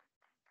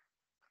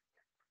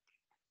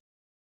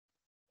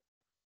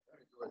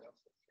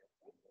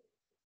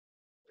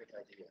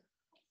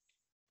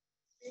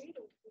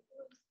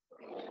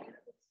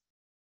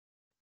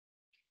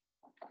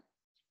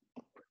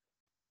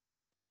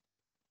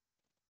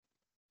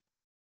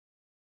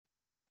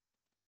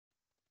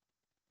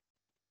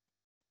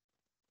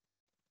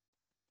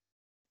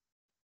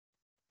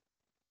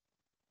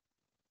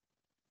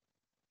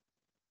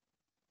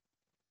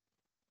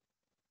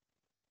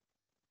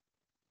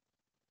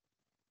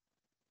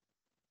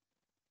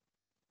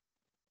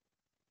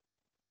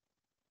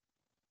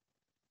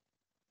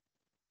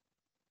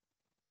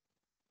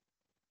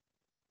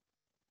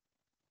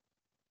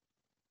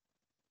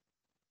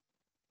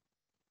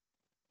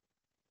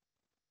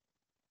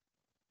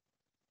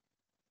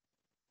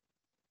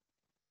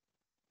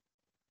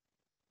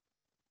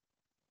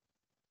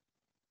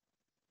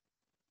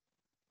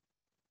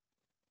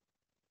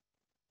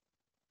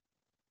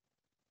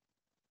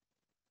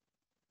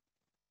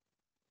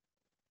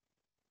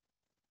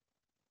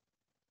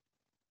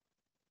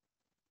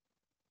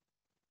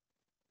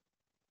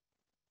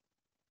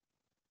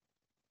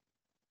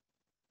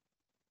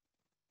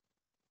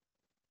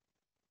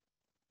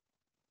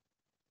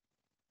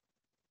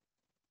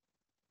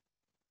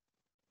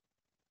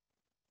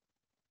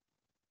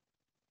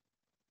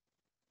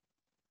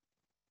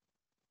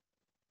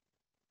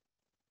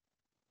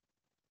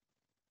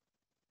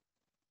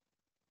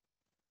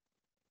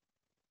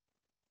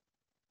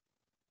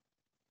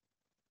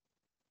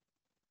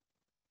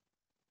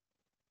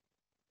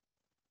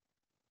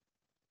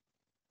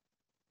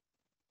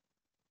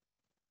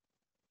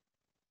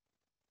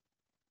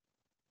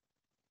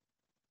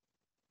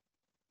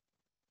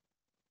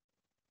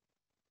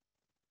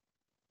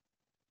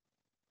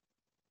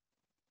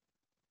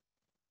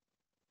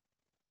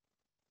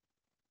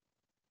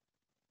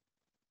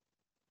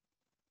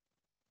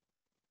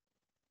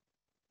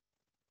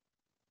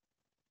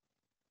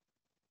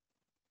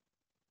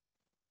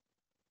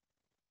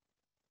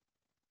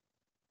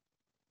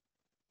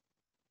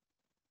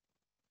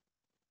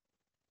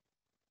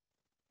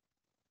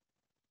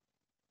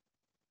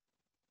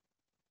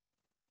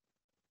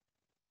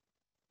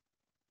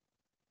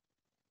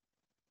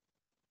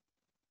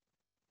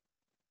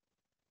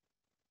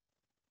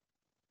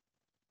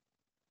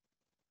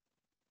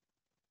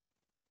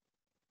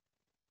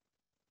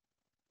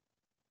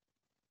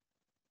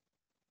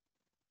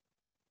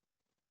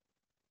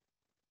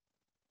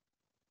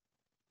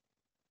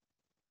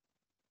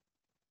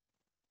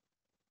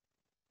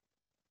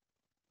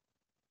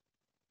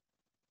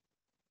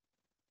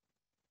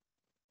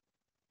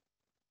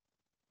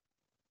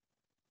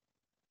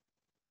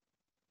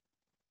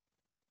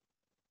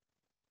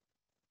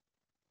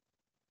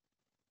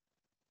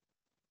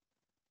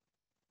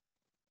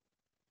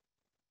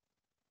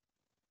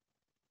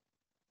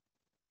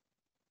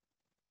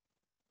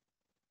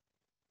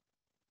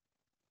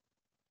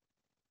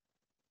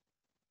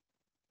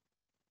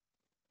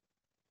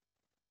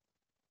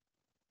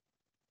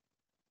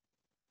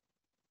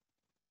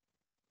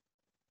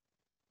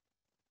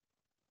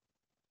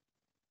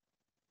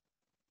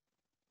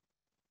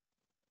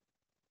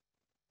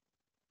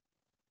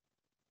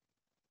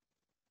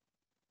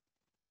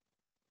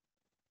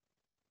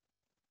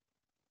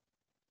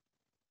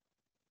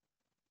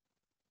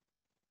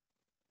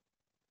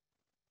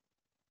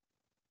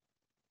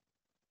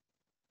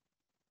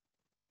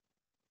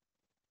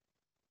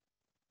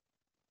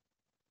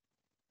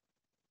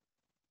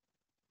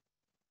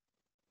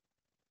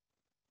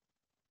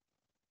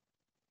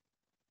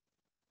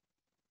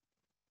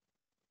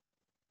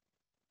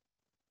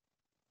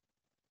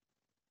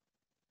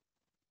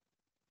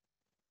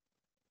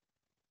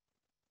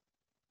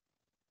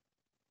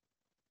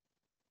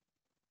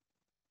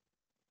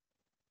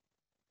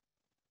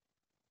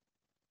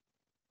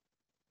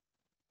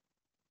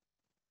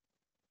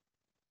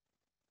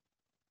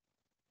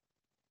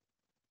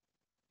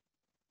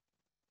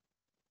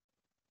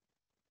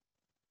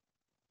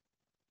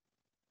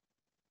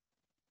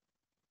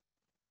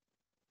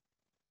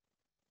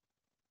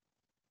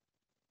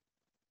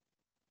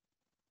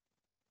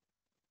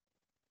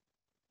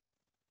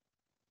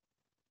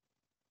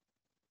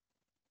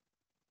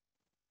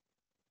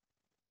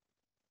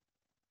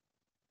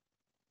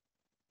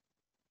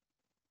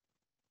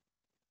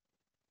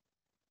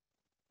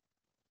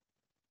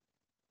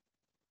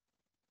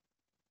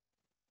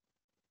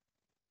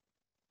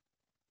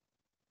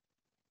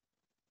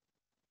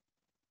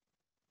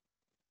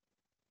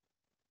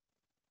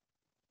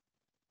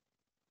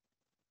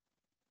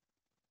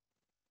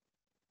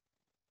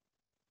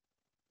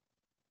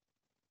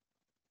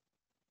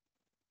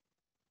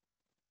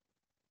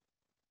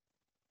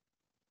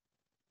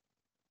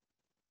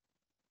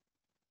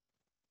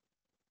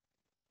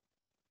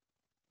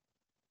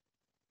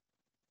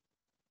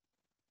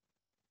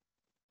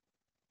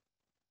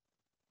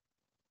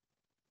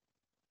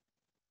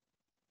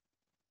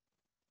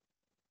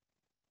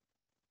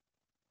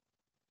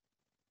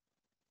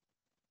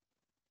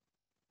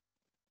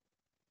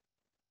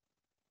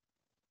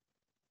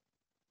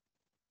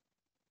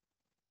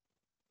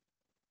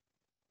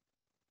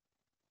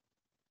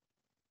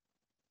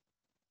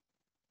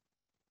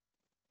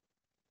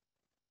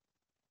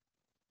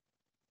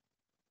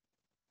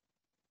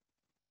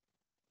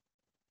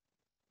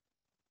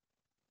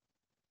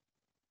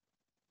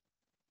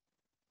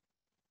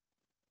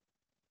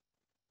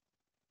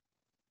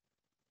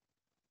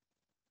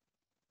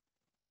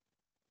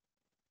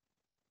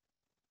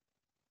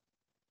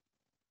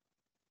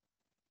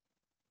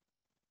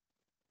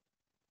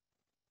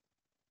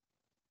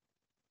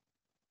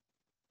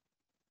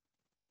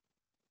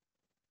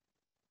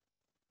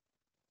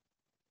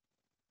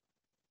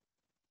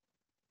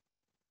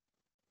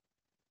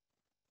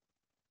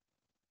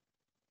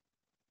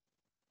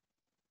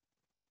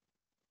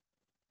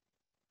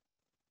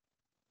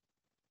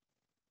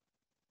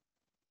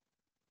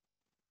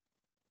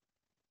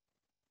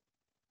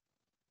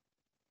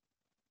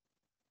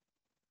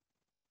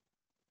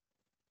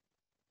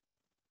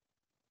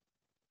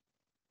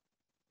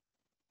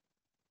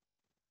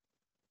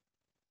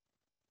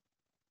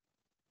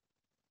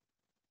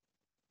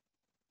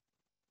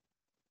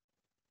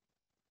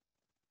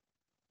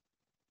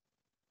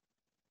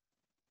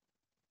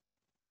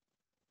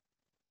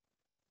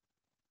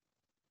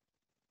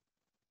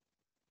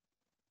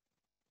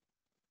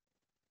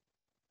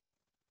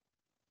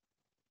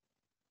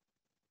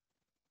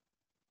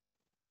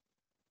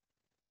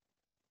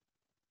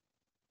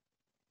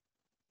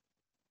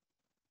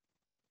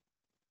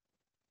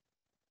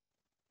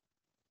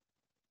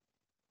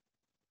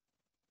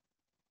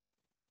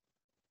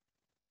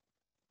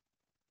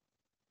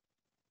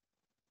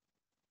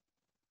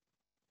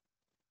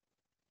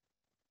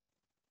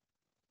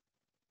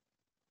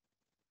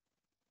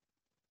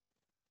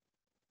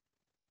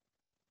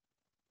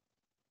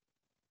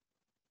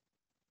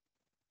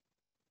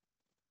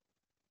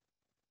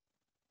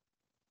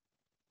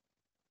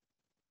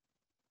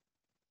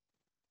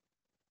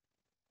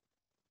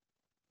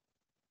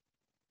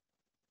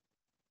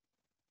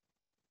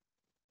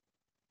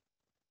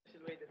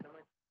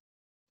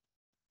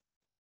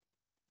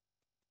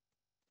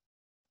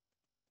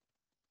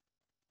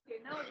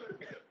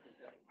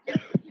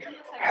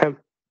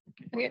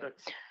 Okay.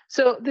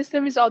 So this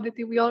time is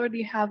Oddity. We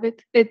already have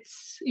it.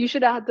 It's you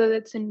should add that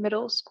it's in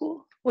middle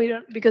school. We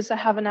don't because I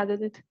haven't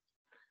added it.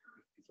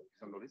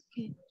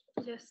 Okay.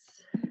 Yes.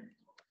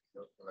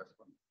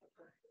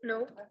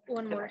 No,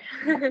 one more.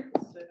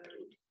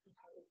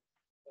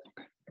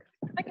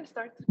 I can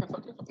start.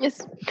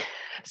 Yes.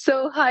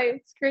 So hi,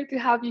 it's great to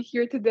have you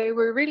here today.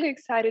 We're really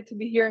excited to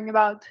be hearing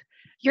about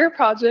your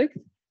project.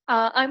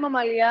 I'm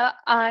Amalia.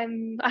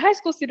 I'm a high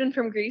school student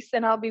from Greece,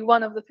 and I'll be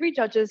one of the 3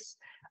 judges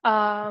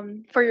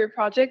for your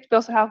project. We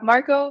also have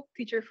Marco,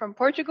 teacher from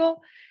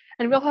Portugal,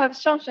 and we'll have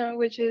Shanshan,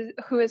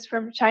 who is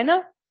from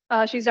China.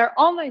 She's our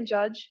online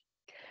judge.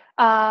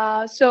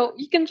 So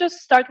you can just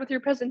start with your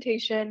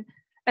presentation,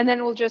 and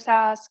then we'll just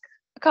ask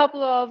a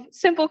couple of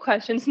simple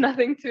questions,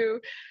 nothing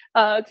too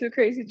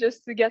crazy,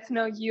 just to get to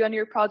know you and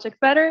your project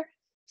better.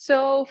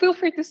 So feel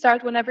free to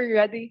start whenever you're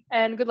ready,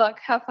 and good luck.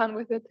 Have fun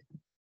with it.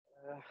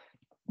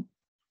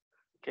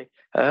 Okay.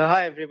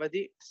 Hi,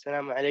 everybody.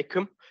 Assalamu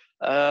alaikum.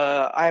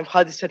 I'm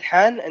Khadi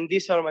Sadhan, and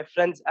these are my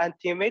friends and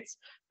teammates,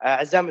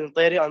 Azam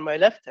al-Mtairi on my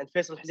left and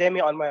Faisal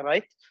Hizami on my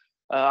right.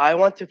 I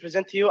want to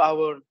present to you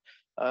our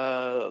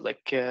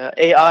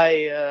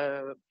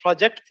AI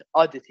project,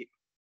 Oddity.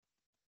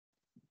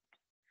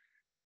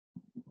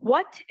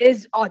 What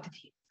is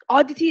Oddity?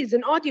 Oddity is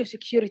an audio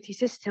security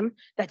system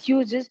that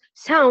uses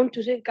sound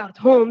to safeguard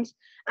homes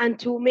and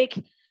to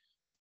make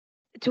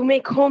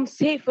homes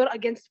safer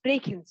against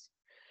break-ins.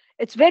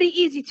 It's very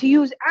easy to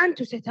use and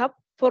to set up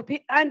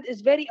and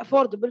is very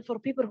affordable for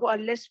people who are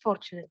less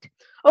fortunate.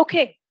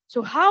 Okay,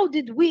 so how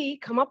did we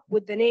come up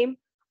with the name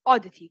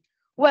Oddity?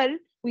 Well,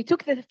 we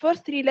took the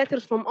first 3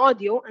 letters from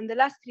audio and the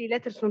last 3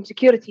 letters from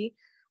security,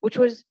 which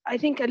was, I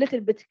think, a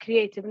little bit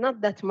creative, not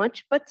that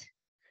much, but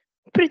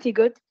pretty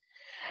good.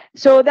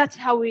 So that's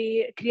how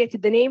we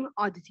created the name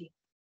Oddity.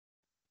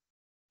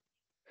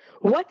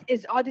 What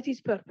is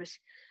Oddity's purpose?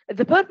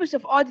 The purpose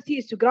of Oddity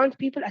is to grant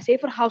people a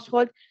safer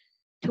household,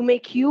 to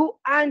make you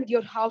and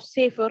your house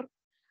safer.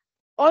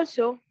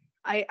 Also,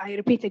 I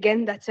repeat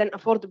again, that's an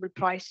affordable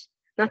price,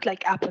 not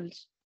like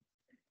Apple's.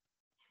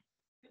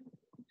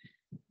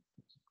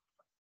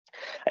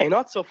 A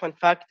not so fun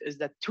fact is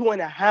that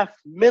 2.5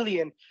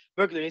 million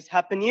burglaries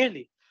happen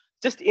yearly.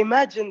 Just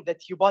imagine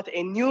that you bought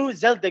a new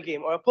Zelda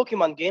game or a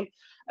Pokemon game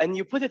and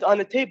you put it on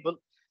a table,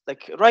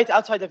 like right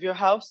outside of your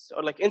house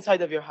or like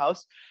inside of your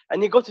house,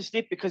 and you go to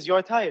sleep because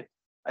you're tired.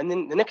 And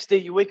then the next day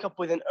you wake up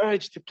with an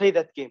urge to play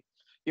that game.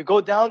 You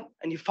go down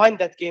and you find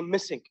that game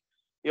missing.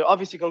 You're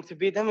obviously going to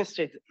be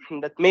demonstrated.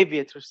 That may be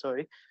a true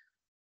story.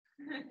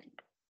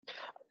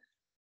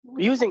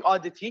 Using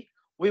Oddity,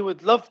 we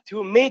would love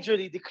to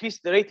majorly decrease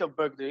the rate of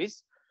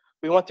burglaries.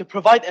 We want to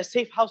provide a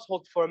safe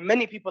household for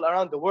many people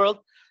around the world,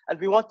 and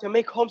we want to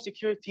make home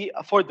security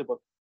affordable.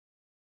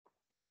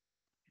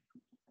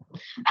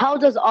 How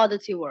does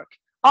Oddity work?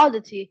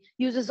 Oddity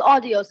uses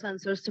audio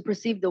sensors to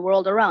perceive the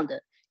world around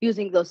it.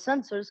 Using those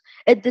sensors,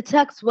 it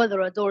detects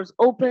whether a door is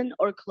open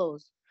or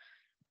closed.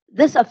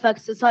 This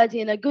affects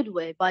society in a good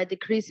way by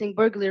decreasing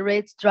burglary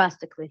rates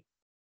drastically.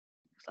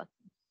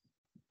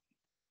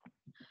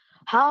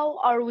 How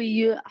are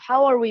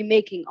we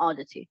making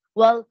Oddity?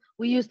 Well,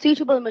 we use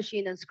Teachable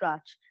Machine and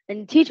Scratch.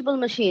 In Teachable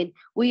Machine,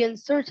 we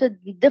inserted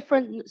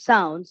different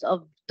sounds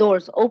of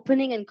doors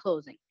opening and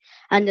closing.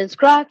 And in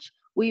Scratch,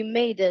 we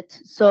made it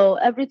so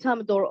every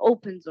time a door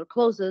opens or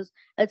closes,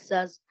 it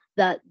says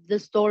that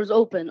this door is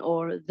open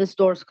or this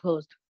door is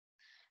closed.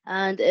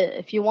 And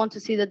if you want to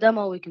see the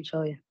demo, we can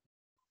show you.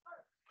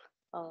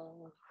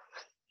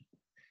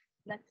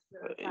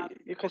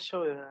 You can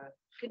show.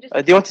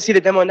 Do you want to see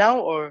the demo now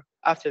or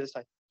after the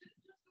slide?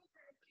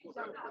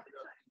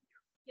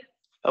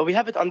 We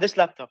have it on this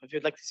laptop if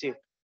you'd like to see it.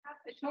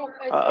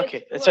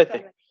 Okay, it's right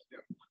there.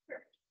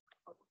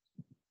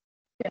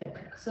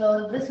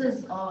 So this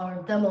is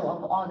our demo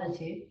of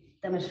Oddity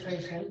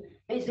demonstration.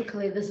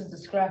 Basically, this is the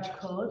Scratch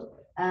code.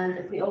 And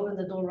if we open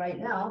the door right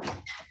now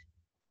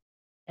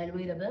and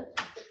read a bit,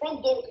 the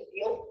front door could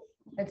be open.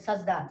 It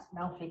says that.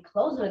 Now, if we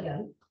close it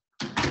again,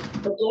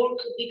 the door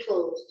could be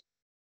closed.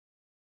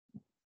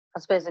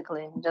 That's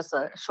basically just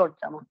a short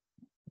demo.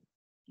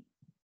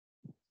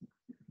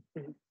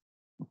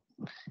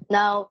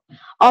 Now,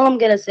 all I'm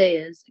going to say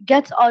is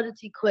get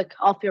Oddity quick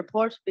off your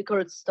porch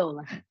because it's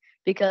stolen.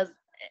 Because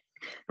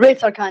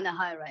rates are kind of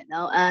high right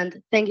now.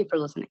 And thank you for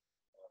listening.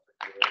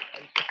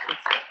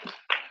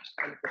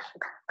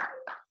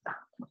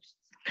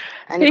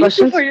 Any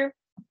questions?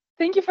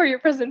 Thank you for your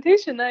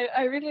presentation.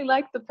 I really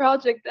like the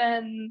project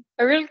and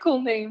a really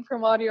cool name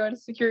from Audio and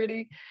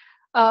Security.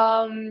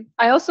 I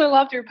also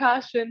loved your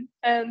passion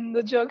and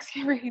the jokes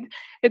you made.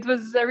 It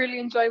was a really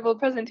enjoyable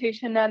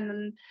presentation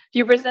and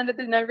you presented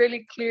it in a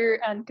really clear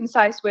and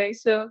concise way.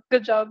 So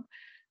good job.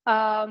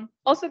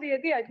 Also the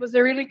idea, it was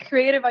a really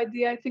creative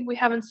idea. I think we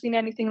haven't seen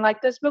anything like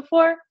this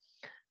before.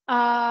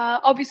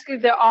 Obviously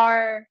there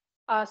are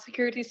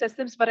security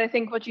systems, but I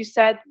think what you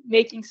said,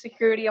 making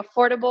security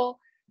affordable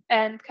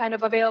and kind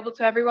of available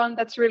to everyone,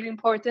 that's really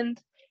important.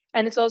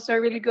 And it's also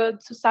a really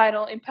good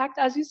societal impact,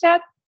 as you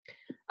said.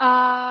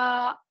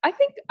 I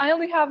think I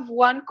only have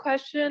one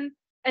question,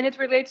 and it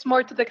relates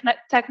more to the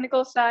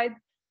technical side.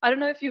 I don't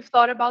know if you've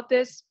thought about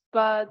this,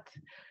 but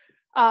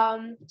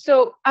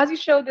so as you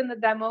showed in the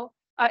demo,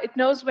 it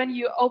knows when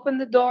you open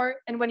the door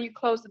and when you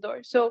close the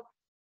door. So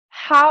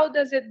how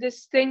does it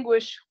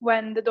distinguish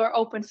when the door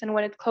opens and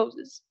when it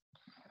closes?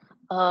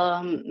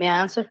 May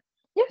I answer?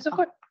 Yes, of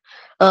course.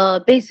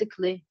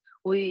 Basically,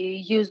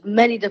 we used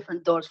many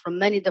different doors from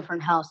many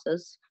different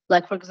houses.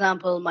 Like, for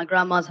example, my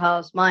grandma's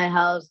house, my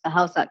house, the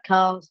house at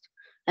Coast,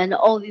 and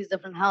all these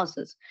different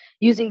houses.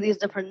 Using these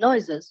different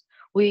noises,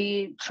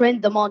 we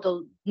trained the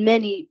model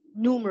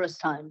numerous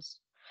times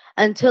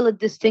until it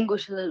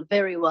distinguishes it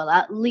very well,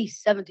 at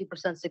least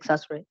 70%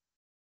 success rate.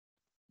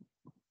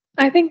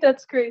 I think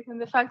that's great.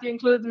 And the fact you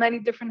include many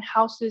different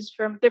houses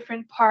from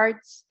different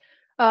parts,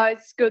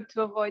 it's good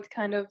to avoid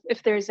kind of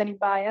if there's any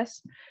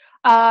bias.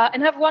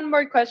 And I have one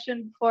more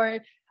question before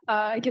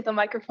I give the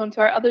microphone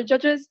to our other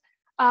judges.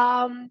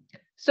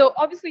 So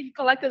obviously you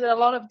collected a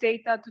lot of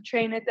data to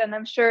train it, and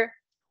I'm sure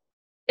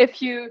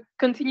if you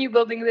continue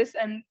building this,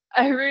 and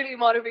I really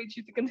motivate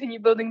you to continue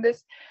building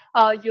this,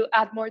 you'll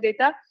add more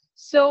data.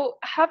 So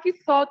have you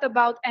thought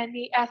about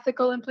any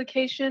ethical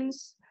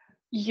implications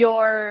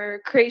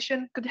your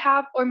creation could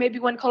have, or maybe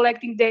when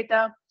collecting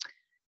data,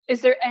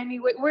 is there any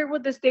way, where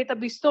would this data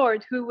be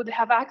stored? Who would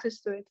have access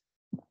to it?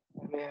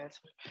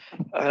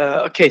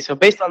 Okay, so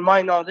based on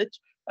my knowledge,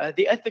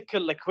 the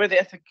ethical, like where the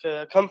ethic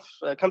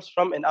comes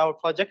from in our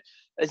project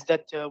is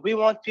that we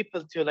want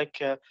people to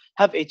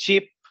have a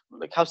cheap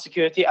house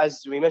security,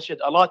 as we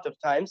mentioned a lot of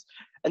times,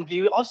 and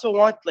we also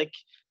want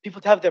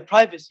people to have their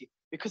privacy,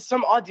 because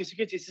some audio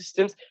security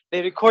systems,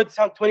 they record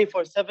sound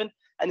 24/7,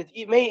 and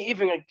it may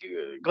even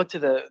go to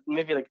the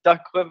maybe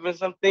dark web or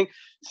something.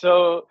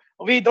 So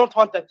we don't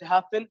want that to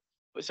happen.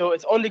 So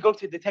it's only going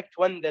to detect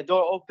when the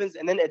door opens,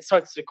 and then it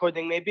starts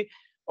recording maybe,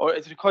 or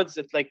it records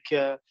it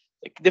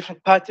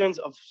different patterns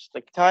of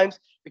times,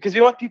 because we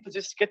want people to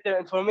just get their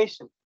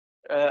information,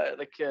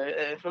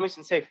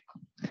 information safe.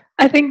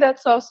 I think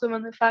that's awesome,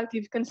 and the fact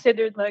you've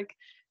considered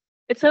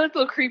it's a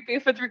little creepy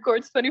if it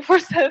records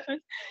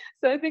 24/7.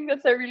 So I think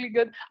that's a really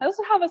good. I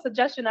also have a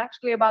suggestion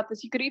actually about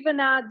this. You could even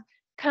add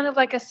kind of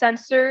like a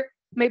sensor,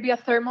 maybe a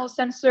thermal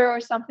sensor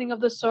or something of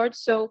the sort.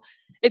 So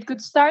it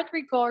could start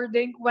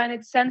recording when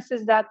it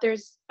senses that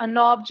there's an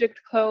object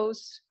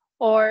close,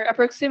 or a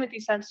proximity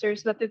sensor,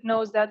 so that it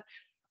knows that,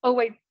 oh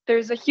wait,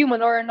 there's a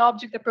human or an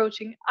object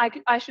approaching.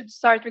 I should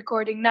start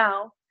recording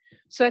now.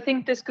 So I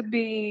think this could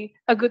be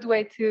a good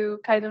way to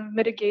kind of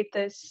mitigate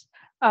this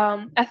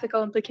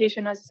ethical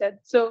implication, as I said.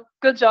 So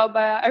good job.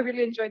 I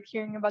really enjoyed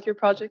hearing about your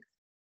project.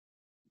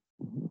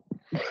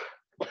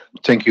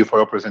 Thank you for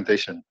your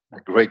presentation.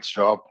 Great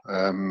job.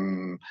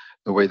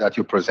 The way that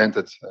you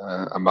presented,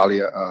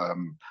 Amalia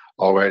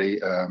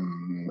already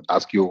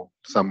asked you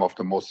some of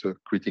the most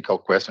critical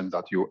questions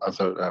that you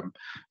answered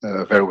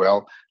very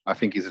well. I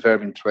think it's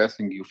very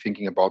interesting you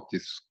thinking about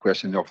this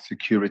question of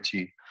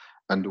security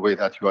and the way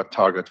that you are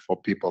target for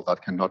people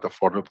that cannot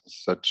afford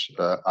such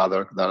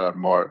other that are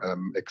more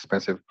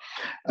expensive.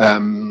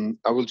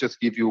 I will just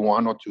give you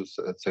one or two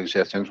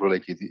suggestions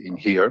related in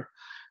here.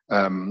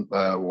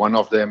 One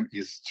of them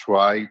is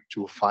try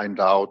to find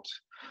out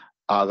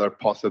other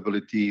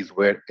possibilities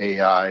where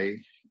AI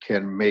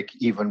can make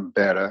even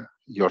better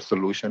your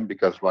solution,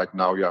 because right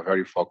now you are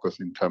very focused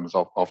in terms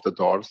of the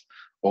doors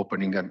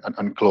opening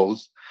and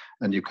close,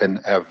 and you can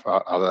have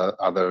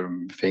other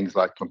things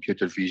like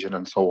computer vision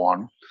and so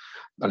on.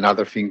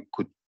 Another thing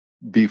could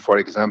be, for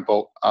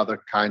example,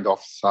 other kind of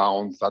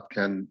sounds that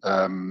can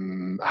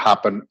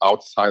happen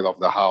outside of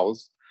the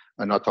house,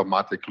 and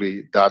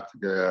automatically that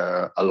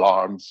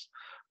alarms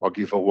or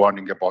give a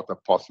warning about a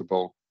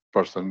possible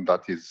person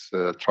that is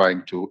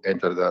trying to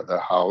enter the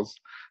house.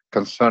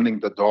 Concerning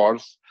the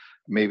doors,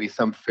 maybe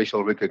some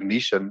facial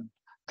recognition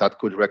that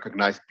could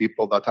recognize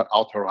people that are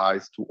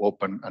authorized to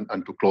open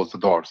and to close the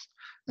doors.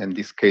 In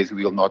this case,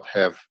 we will not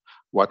have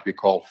what we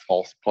call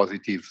false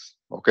positives.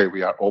 Okay,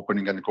 we are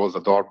opening and close the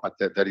door, but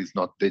there is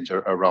not danger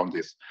around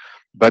this.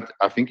 But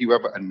I think you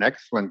have an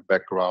excellent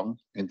background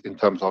in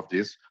terms of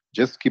this.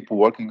 Just keep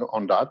working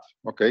on that,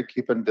 okay?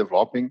 Keep on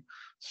developing,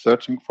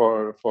 searching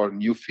for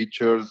new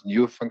features,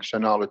 new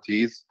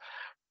functionalities.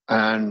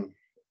 And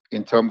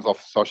in terms of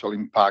social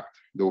impact,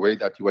 the way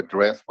that you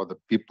address for the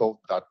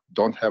people that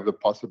don't have the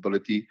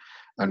possibility,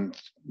 and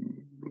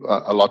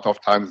a lot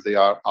of times they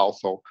are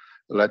also,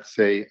 let's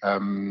say,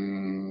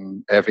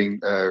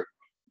 having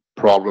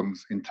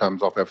problems in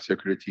terms of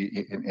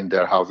security in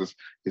their houses,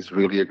 is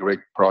really a great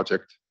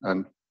project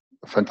and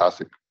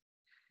fantastic.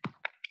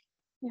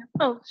 Yeah.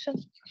 Oh,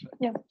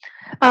 yeah.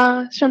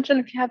 Shanshan,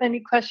 if you have any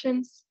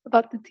questions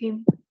about the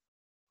team.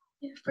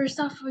 Yeah, first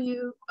of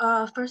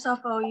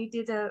all, you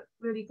did a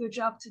really good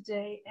job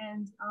today,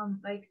 and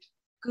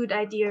good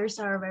ideas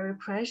are very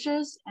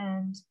precious,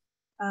 and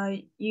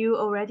you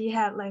already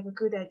had a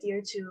good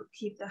idea to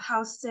keep the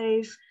house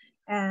safe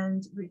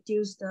and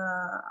reduce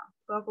the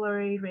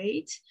burglary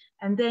rate,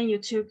 and then you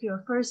took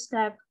your first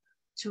step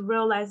to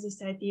realize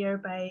this idea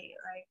by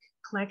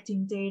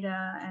collecting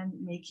data and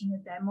making a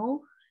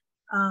demo.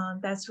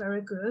 That's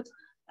very good.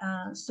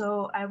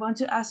 So I want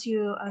to ask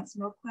you a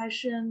small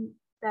question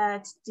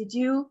that did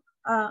you,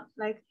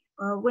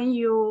 when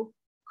you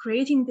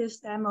creating this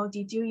demo,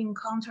 did you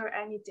encounter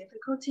any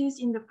difficulties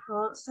in the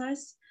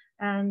process,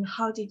 and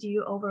how did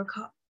you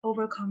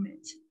overcome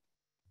it?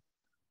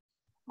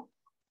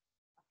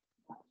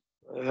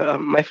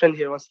 My friend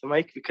here wants the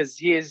mic because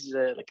he is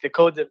like the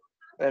coder.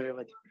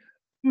 Everybody.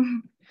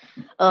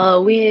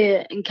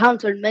 We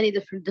encountered many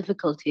different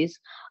difficulties.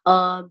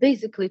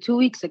 Basically, 2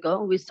 weeks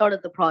ago, we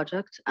started the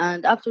project,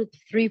 and after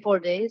 3, 4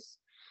 days,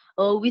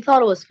 we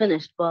thought it was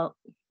finished, but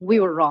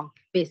we were wrong.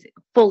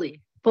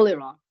 Basically, fully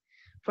wrong.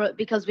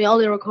 Because we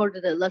only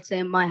recorded it, let's say,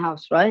 in my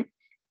house, right?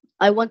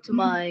 I went to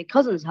my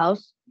cousin's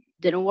house,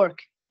 didn't work.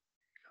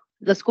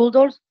 The school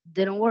doors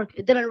didn't work.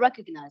 It didn't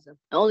recognize them.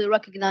 It only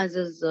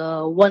recognizes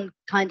one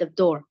kind of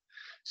door.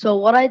 So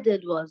what I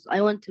did was I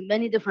went to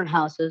many different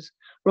houses,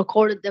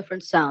 recorded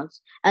different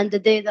sounds, and the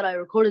day that I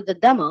recorded the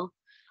demo,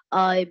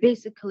 I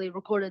basically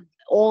recorded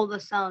all the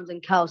sounds in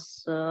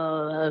Kaus'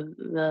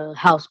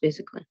 house,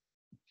 basically.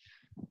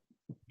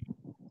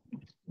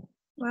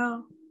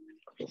 Well,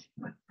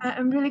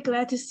 I'm really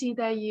glad to see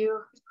that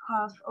you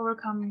have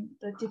overcome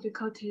the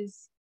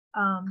difficulties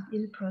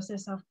in the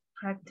process of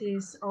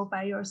practice all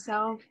by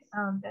yourself.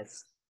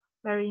 That's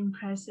very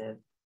impressive.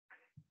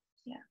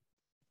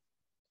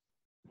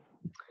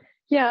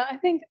 Yeah, I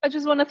think I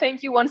just want to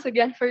thank you once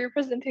again for your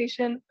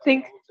presentation.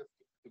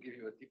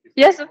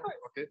 Yes, of course.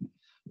 Okay.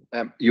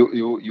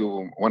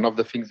 You. One of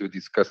the things we're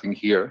discussing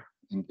here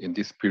in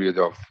this period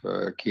of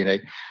Q&A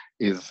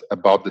is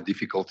about the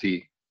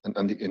difficulty,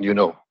 and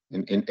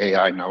in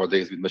AI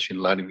nowadays with machine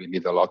learning, we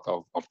need a lot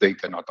of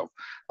data,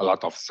 a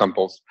lot of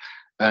samples,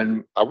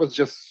 and I was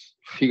just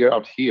figure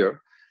out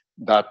here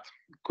that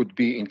could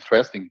be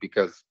interesting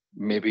because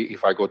maybe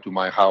if I go to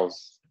my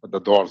house, the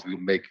doors will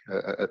make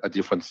a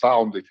different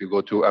sound. If you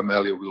go to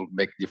Amelia, will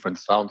make different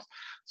sounds.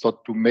 So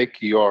to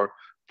make your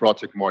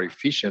project more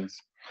efficient,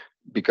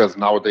 because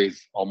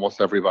nowadays almost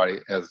everybody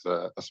has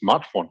a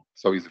smartphone,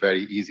 so it's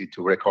very easy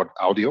to record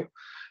audio.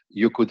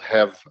 You could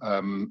have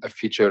a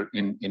feature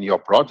in your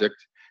project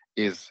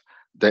is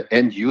the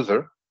end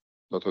user,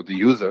 so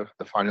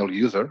the final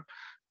user,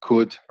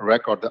 could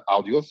record the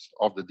audios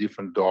of the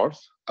different doors,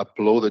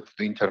 upload it to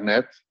the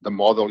internet. The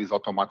model is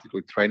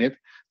automatically trained.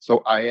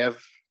 So I have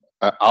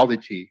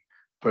Audity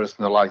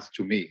personalized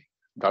to me.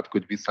 That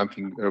could be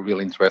something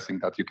really interesting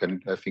that you can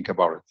think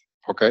about it.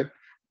 Okay,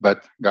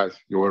 but guys,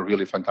 you were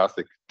really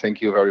fantastic.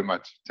 Thank you very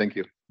much. Thank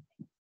you.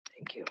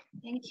 Thank you.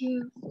 Thank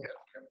you.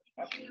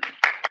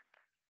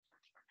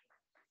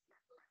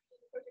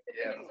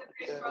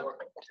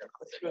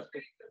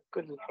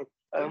 Good.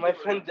 My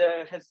friend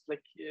has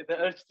like the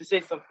urge to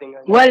say something.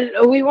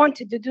 Well, we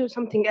wanted to do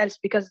something else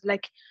because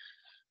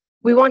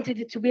we wanted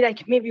it to be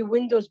like maybe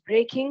Windows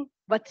breaking,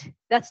 but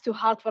that's too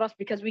hard for us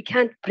because we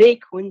can't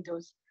break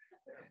Windows.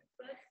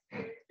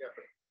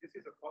 This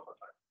is a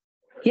prototype.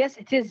 Yes,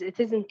 it is. It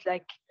isn't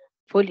like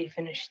fully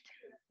finished.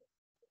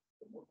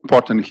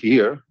 Important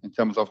here in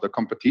terms of the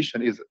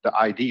competition is the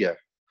idea.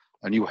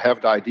 And you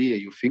have the idea,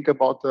 you think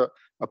about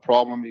a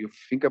problem, you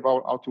think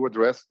about how to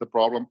address the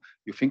problem,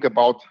 you think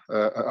about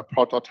a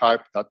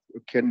prototype that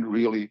can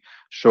really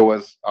show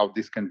us how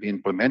this can be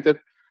implemented.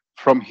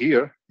 From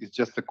here, it's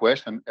just a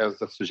question,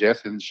 as a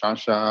suggestion,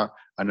 Shansha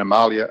and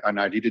Amalia, and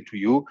I did it to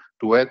you,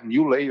 to add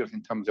new layers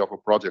in terms of a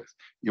project.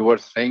 You were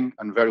saying,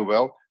 and very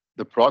well,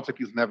 the project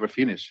is never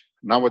finished.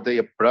 Nowadays,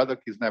 a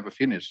product is never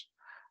finished.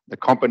 The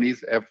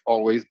companies have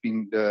always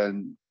been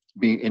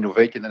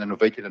innovating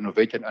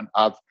and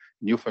add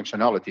new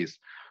functionalities.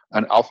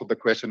 And also the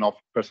question of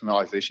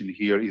personalization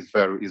here is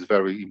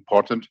very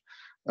important.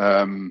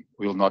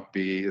 Will not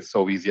be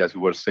so easy as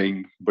you were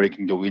saying,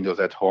 breaking the windows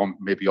at home.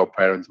 Maybe your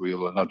parents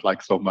will not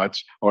like so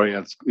much. Or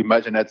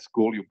imagine at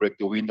school, you break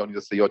the window and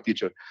you say, your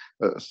teacher,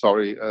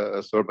 sorry,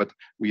 sir, but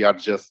we are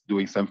just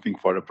doing something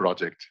for a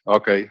project.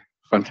 Okay,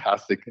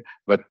 fantastic.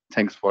 But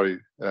thanks for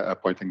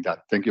pointing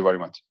that. Thank you very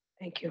much.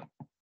 Thank you.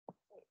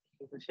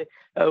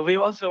 We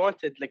also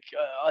wanted,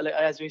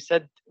 as we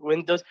said,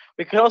 Windows.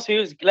 We can also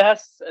use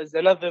glass as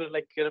another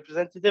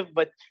representative,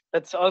 but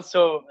that's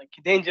also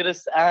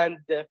dangerous and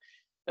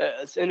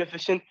it's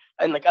inefficient.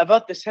 And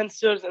about the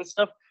sensors and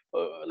stuff,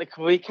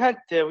 we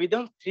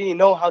don't really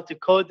know how to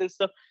code and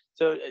stuff.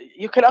 So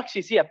you can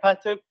actually see a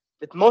pattern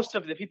that most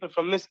of the people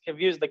from MISC have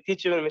used,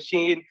 teachable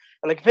machine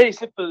and very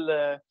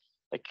simple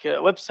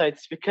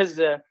websites, because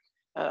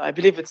I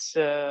believe it's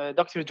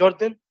Dr.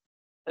 Jordan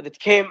that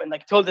came and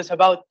told us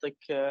about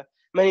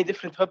many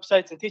different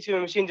websites, and teachable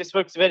machine just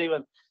works very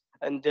well.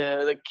 And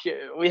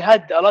we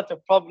had a lot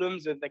of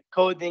problems with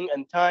coding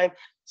and time,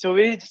 so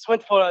we just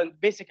went for a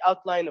basic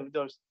outline of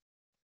those.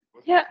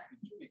 Yeah.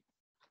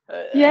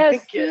 I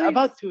think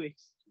about 2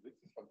 weeks.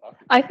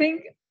 I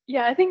think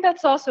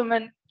that's awesome.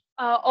 And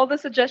all the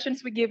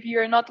suggestions we give you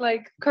are not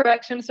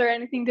corrections or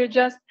anything. They're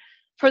just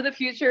for the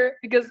future,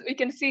 because we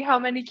can see how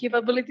many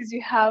capabilities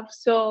you have.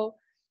 So,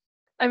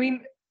 I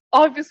mean,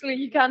 obviously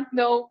you can't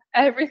know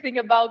everything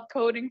about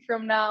coding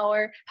from now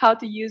or how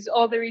to use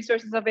all the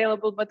resources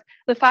available, but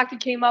the fact you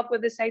came up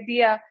with this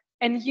idea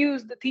and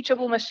used the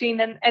teachable machine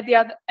and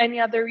any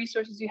other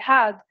resources you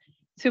had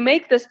to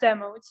make this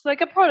demo, it's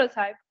like a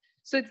prototype.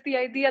 So it's the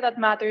idea that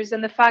matters,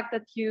 and the fact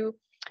that you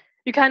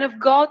kind of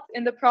got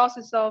in the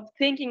process of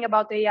thinking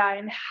about AI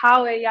and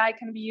how AI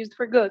can be used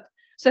for good.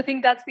 So I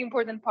think that's the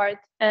important part.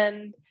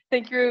 And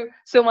thank you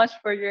so much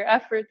for your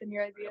effort and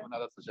your idea.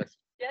 Another suggestion.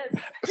 Yes.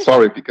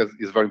 Sorry, because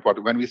it's very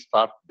important. When we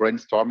start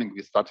brainstorming,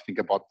 we start to think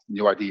about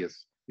new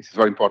ideas. This is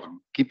very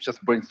important. Keep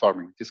just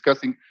brainstorming,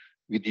 discussing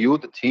with you,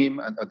 the team,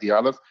 and the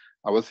others.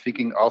 I was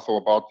thinking also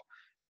about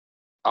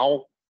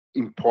how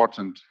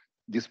important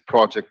this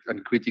project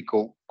and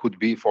critical could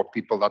be for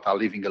people that are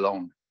living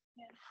alone.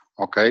 Yes.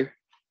 Okay,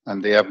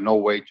 and they have no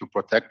way to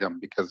protect them,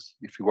 because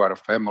if you are a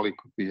family, it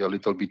could be a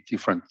little bit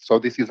different. So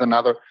this is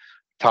another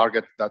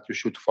target that you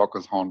should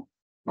focus on.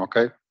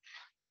 Okay,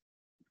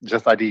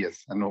 just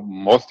ideas, and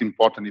most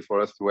importantly for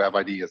us to have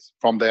ideas.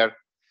 From there,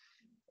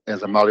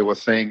 as Amali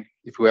was saying,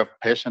 if we have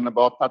passion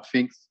about that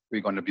things,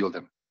 we're going to build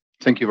them.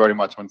 Thank you very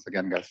much once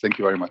again, guys. Thank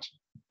you very much.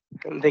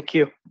 Thank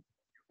you.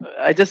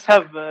 I just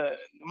have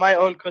my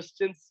own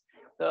questions.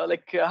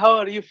 How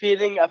are you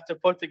feeling after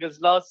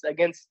Portugal's loss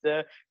against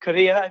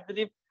Korea, I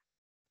believe?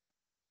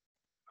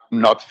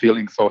 Not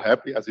feeling so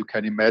happy, as you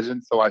can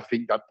imagine. So I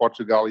think that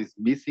Portugal is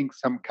missing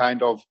some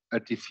kind of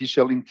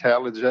artificial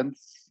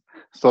intelligence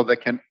so they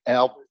can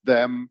help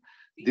them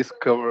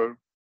discover.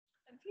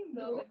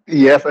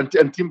 Yes,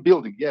 and team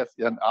building, yes.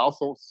 And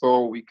also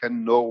so we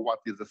can know what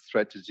is the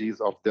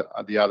strategies of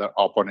the other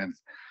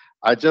opponents.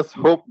 I just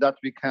hope that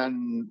we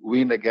can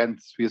win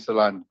against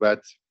Switzerland,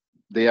 but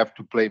they have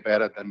to play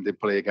better than they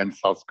play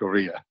against South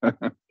Korea.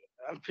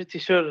 I'm pretty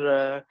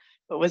sure.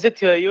 Was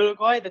it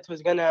Uruguay that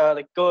was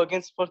gonna go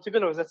against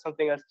Portugal, or was that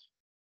something else?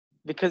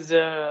 Because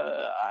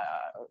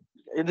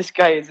this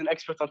guy is an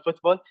expert on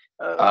football.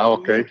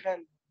 Okay.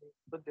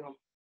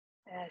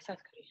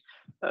 South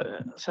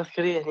Korea. South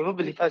Korea يعني مو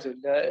باللي فازوا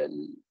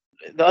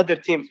the other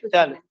team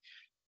الثالث.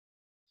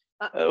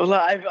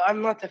 والله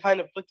I'm not a fan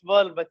of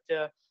football, but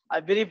I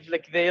believe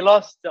they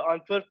lost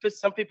on purpose.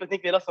 Some people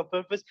think they lost on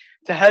purpose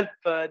to help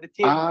the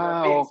team.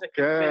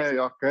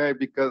 Okay,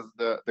 because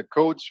the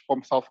coach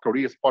from South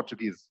Korea is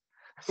Portuguese.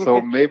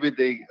 So maybe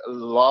they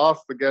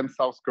lost against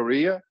South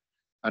Korea,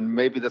 and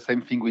maybe the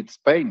same thing with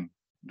Spain.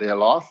 They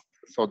lost,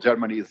 so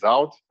Germany is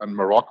out, and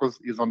Morocco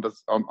is on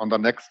the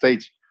next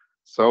stage.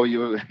 So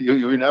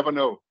you never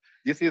know.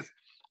 This is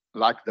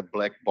like the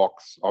black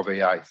box of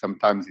AI.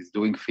 Sometimes it's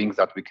doing things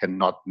that we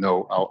cannot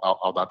know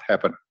how that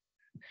happened.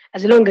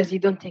 As long as you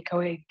don't take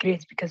away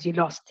grades because you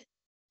lost.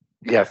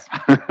 Yes,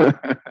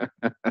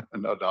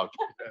 no doubt.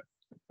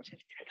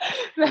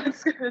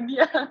 That's good,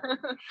 yeah.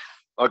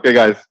 Okay,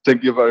 guys,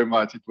 thank you very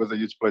much. It was a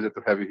huge pleasure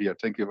to have you here.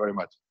 Thank you very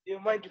much. Do you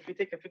mind if we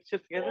take a picture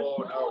together?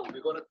 Oh, no,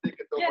 we're going to take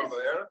it over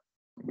there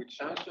with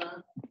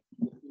Shanshan.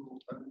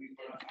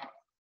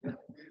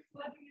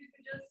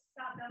 Just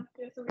sat down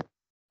here so we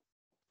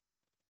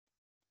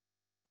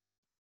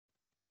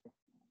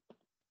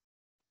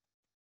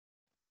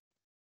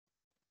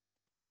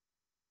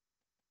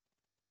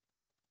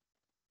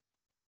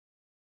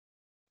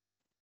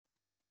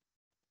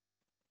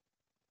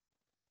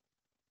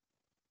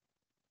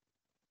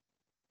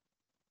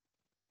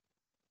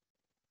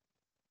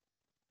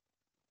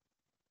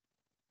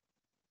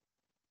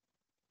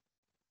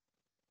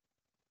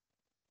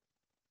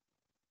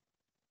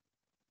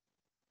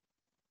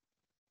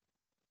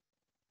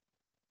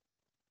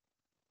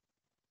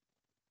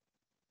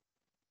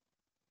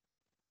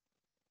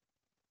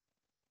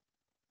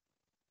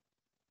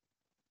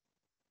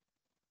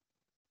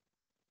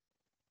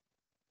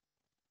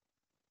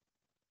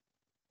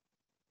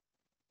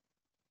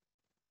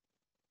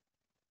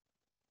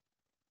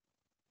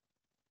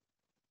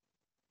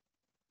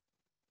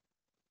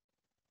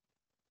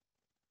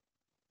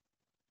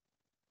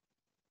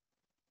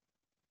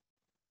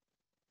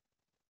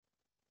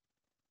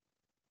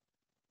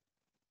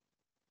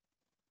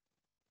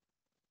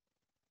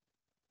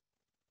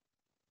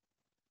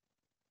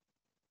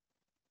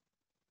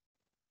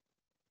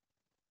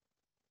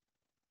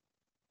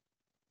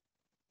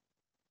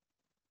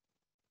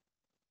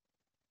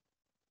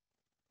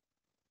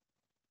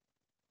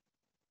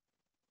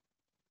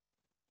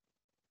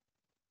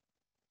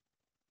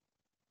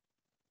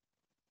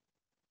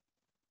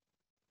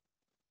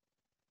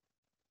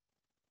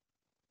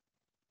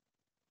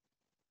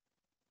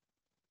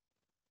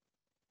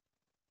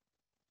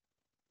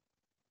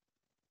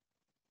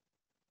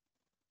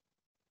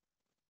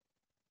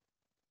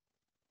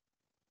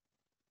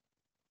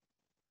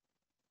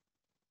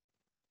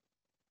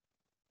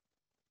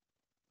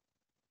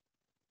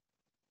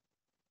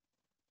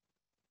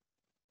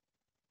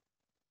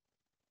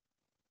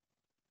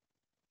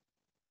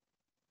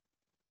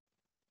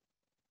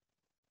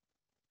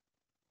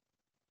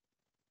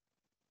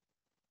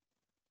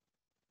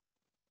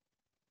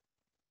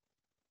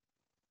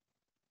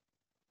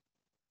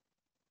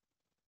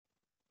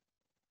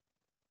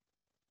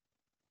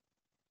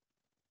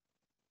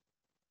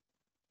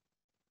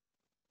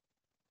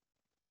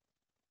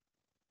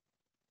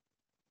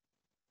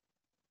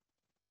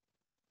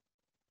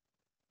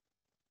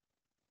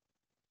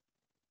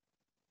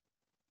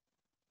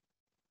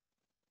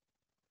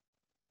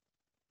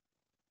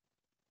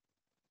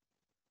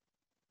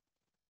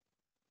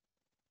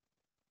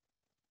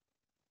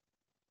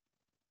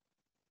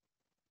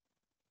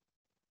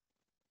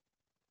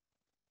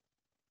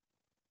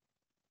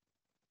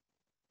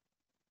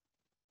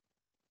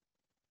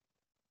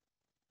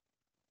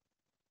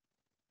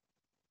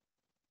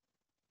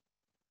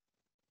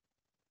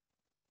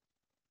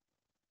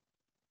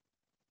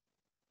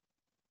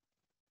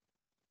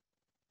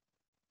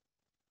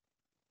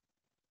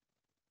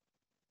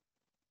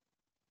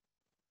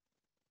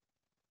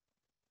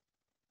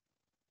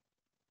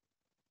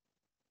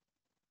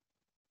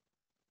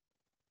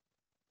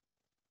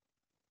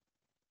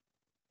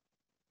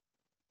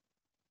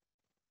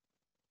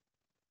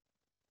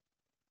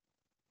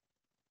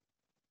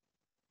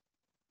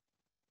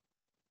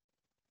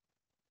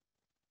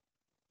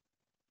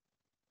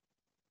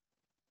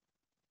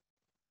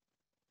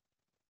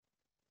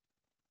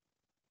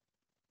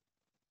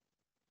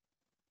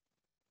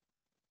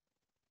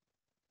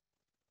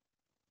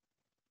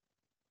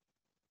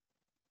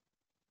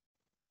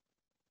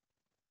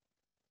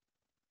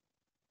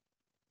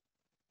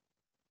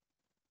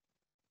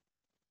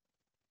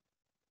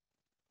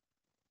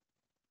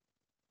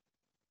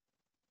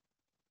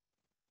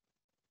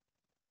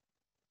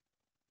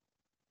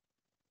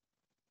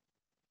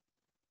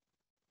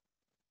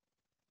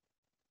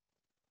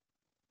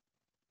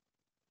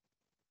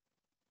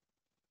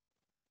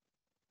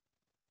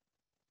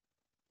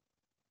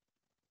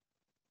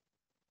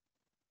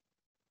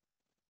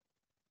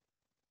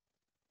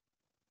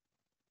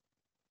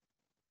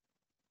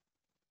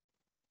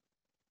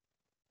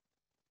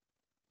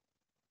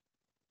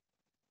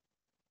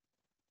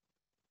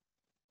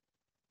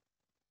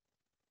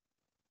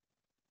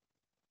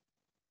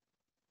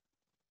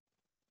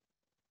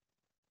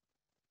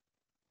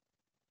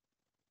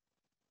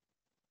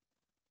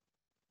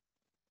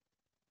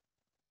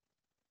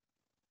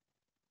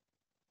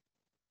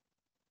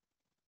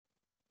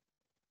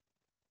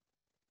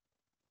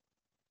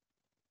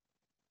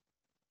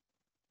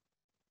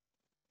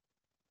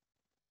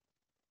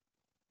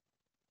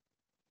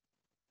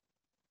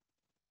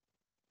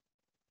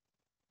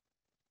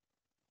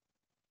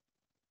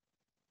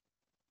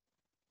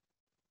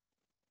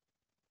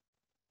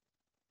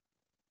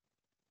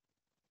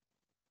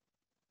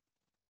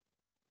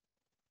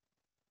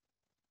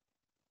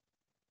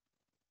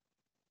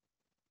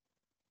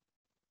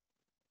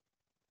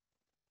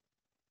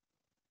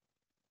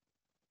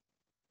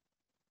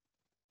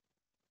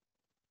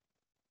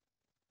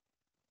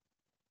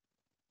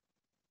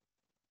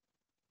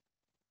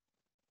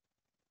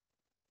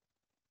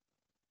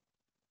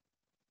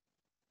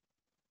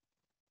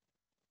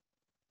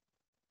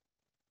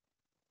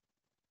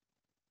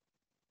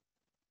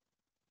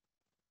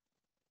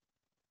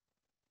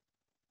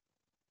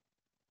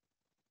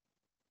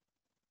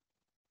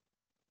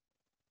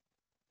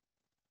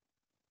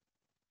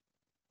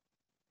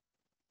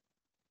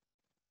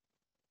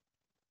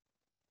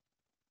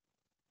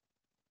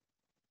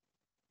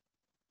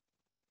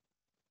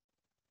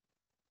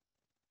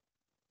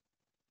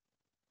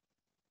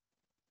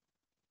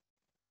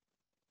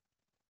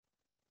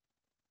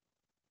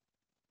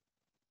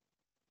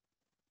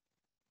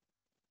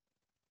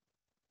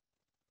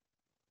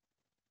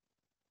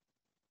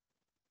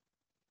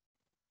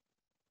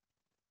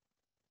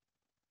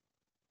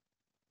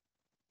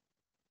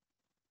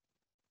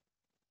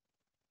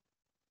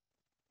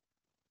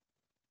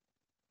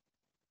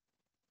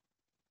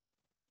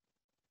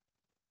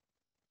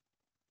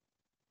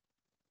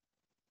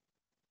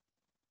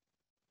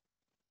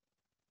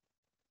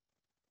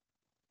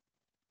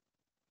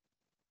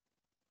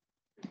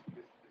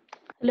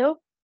Hello?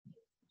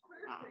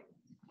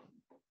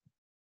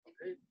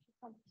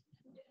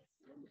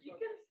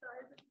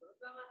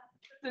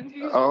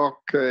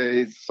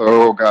 Okay,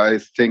 so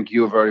guys, thank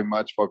you very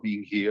much for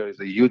being here. It's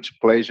a huge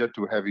pleasure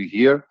to have you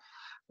here.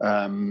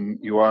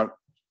 You are.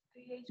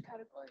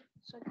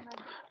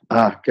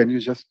 Can you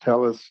just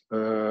tell us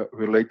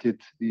related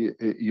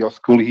your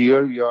school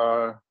here?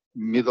 Your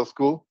middle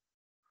school?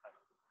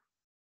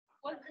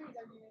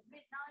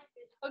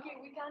 Okay,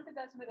 we counted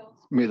as middle.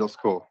 Middle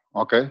school.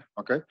 Okay,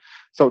 okay.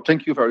 So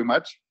thank you very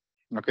much.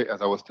 Okay,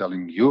 as I was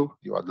telling you,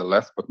 you are the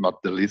last but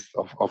not the least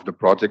of the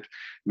project.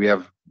 We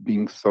have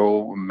been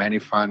so many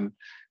fun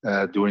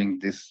during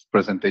this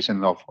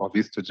presentation of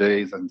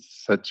His2Js and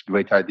such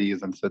great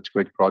ideas and such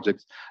great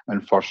projects.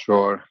 And for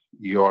sure,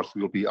 yours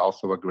will be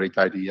also a great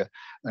idea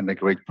and a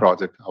great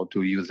project, how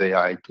to use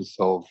AI to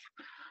solve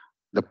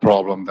the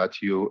problem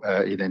that you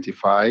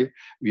identify.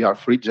 We are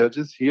three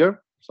judges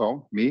here.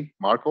 So me,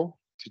 Marco,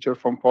 teacher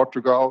from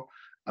Portugal,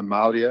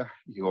 Amalia,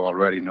 you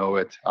already know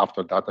it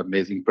after that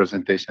amazing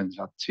presentation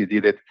that she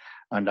did it.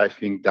 And I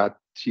think that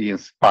she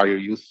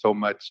inspired you so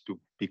much to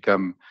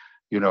become,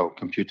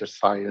 computer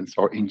science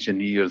or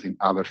engineers in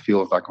other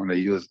fields that are going to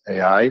use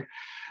AI.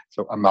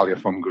 So Amalia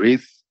from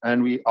Greece.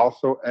 And we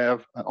also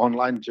have an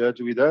online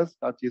judge with us,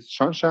 that is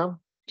Shanshan.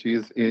 She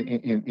is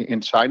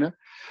in China.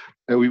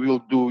 We will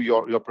do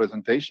your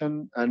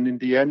presentation. And in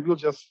the end,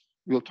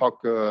 we'll talk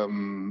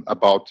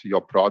about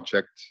your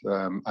project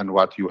and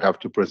what you have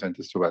to present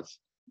to us.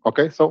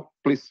 Okay, so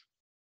please.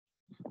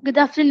 Good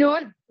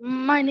afternoon.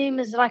 My name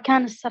is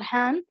Rakan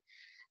Sarhan,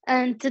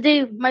 and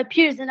today my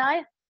peers and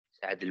I,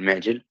 Saad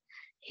Al-Majil.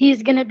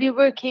 he's going to be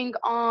working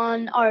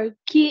on our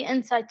key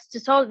insights to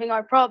solving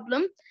our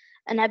problem,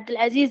 and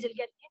Abdulaziz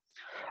Al-Garni.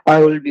 I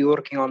will be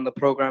working on the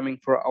programming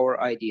for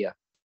our idea.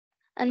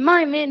 And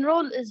my main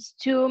role is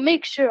to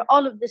make sure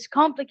all of this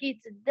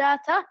complicated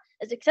data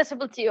is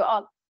accessible to you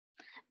all.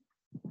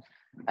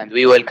 And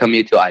we welcome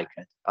you to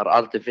ICAD, our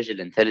artificial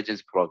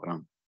intelligence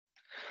program.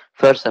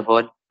 First of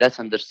all, let's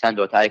understand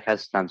what ICAD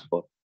stands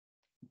for.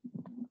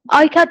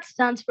 ICAD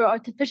stands for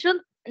Artificial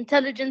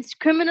Intelligence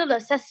Criminal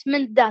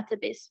Assessment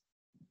Database.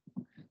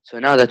 So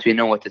now that we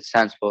know what it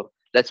stands for,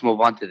 let's move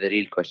on to the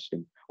real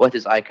question. What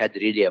is ICAD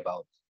really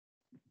about?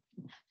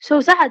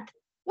 So Saad,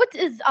 what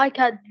is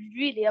ICAD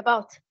really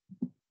about?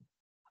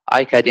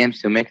 ICAD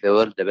aims to make the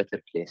world a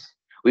better place.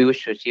 We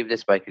wish to achieve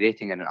this by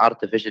creating an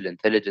artificial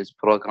intelligence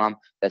program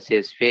that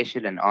saves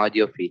facial and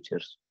audio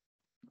features.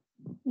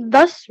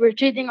 Thus, we're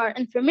trading our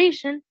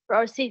information for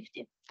our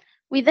safety.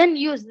 We then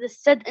use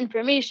this said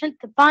information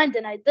to find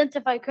and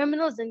identify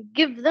criminals and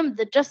give them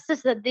the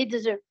justice that they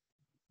deserve.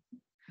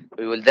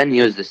 We will then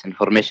use this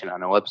information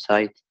on a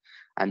website,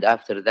 and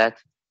after that,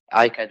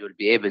 ICAD will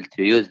be able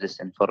to use this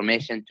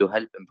information to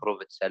help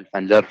improve itself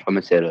and learn from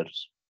its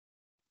errors.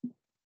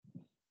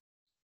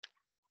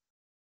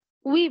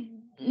 We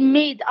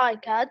made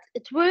ICAD.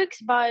 It works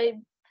by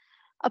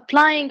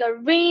applying a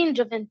range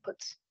of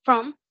inputs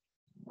from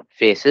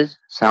faces,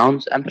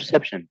 sounds, and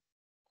perception.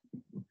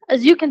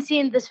 As you can see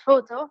in this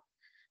photo,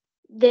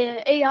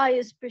 the AI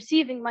is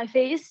perceiving my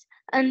face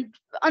and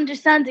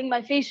understanding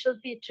my facial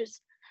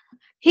features.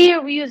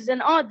 Here we use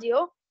an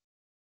audio.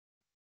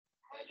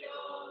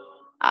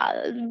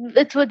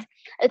 It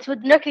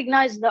would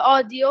recognize the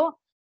audio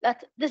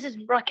that this is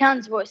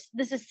Rakan's voice,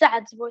 this is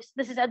Saad's voice,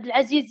 this is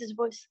Abdulaziz's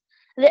voice.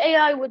 The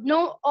AI would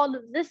know all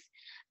of this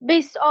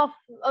based off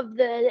of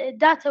the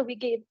data we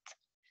gave it.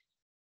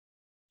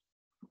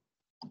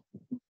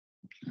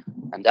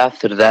 And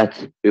after that,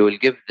 we will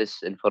give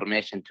this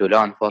information to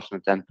law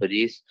enforcement and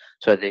police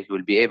so they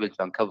will be able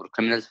to uncover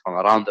criminals from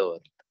around the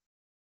world.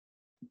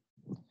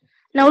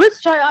 Now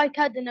let's try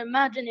ICAD in an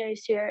imaginary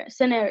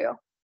scenario.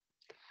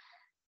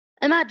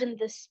 Imagine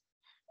this.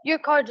 Your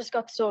car just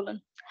got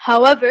stolen.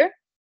 However,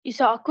 you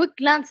saw a quick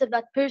glance of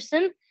that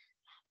person.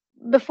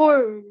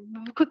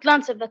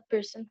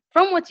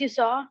 From what you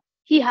saw,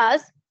 he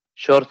has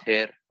short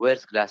hair,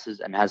 wears glasses,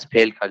 and has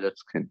pale colored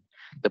skin.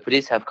 The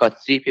police have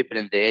caught 3 people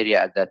in the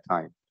area at that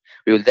time.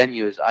 We will then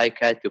use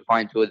ICAD to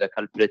find who the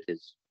culprit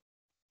is.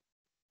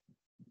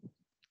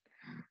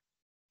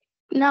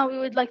 Now we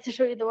would like to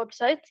show you the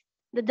website,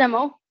 the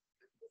demo.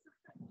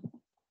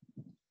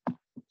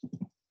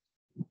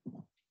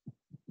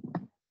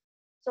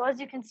 So as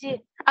you can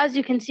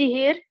see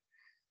here,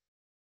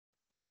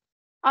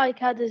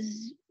 ICAD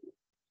is.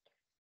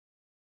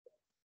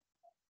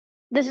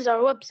 This is our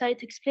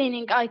website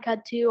explaining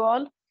ICAD to you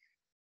all.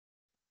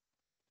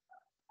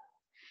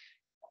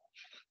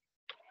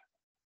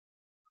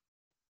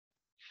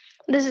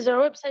 This is our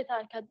website,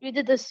 ICAD. We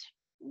did this,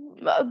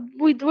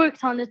 we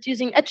worked on it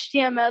using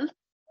HTML.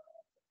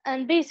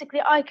 And basically,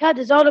 ICAD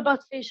is all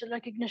about facial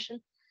recognition.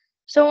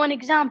 So an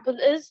example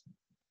is,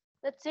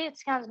 let's say it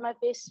scans my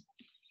face.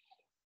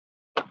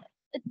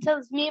 It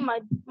tells me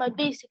my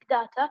basic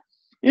data.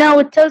 Now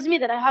it tells me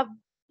that I have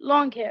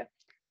long hair.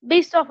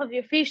 Based off of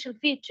your facial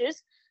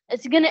features,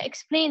 it's going to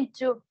explain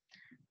to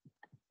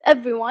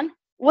everyone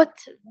what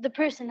the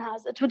person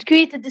has. It would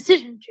create a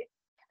decision tree.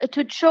 It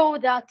would show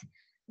that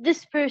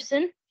this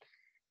person,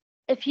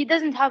 if he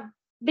doesn't have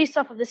based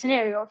off of the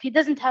scenario. If he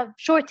doesn't have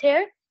short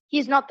hair,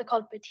 he's not the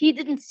culprit. He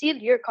didn't steal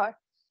your car.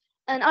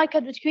 And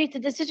iCAD would create a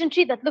decision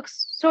tree that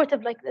looks sort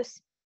of like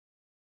this.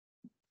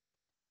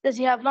 Does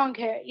he have long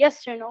hair?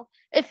 Yes or no?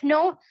 If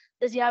no,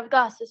 does he have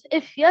glasses?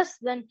 If yes,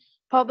 then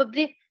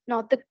probably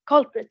not the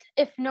culprit.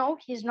 If no,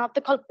 he's not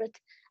the culprit.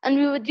 And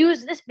we would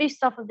use this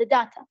based off of the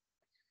data.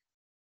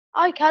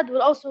 iCAD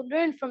will also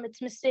learn from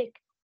its mistake.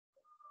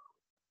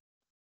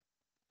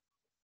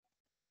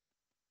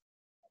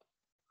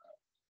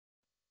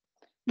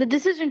 The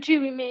decision tree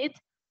we made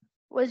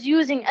was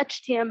using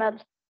HTML.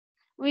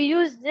 We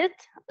used it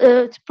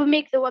to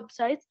make the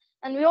website,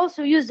 and we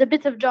also used a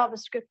bit of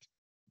JavaScript.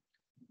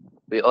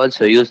 We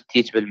also used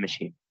Teachable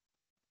Machine.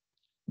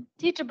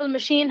 Teachable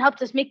Machine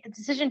helped us make the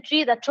decision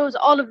tree that shows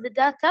all of the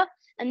data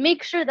and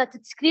make sure that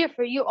it's clear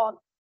for you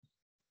all.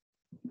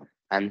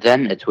 And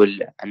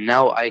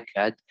now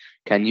iCAD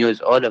can use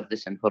all of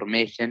this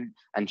information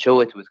and show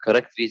it with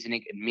correct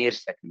reasoning in mere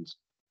seconds.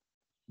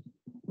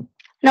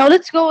 Now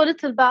let's go a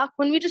little back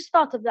when we just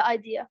thought of the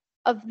idea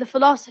of the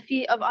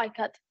philosophy of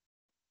iCAD.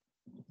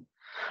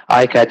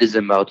 iCAD is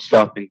about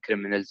stopping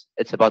criminals.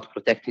 It's about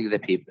protecting the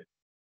people.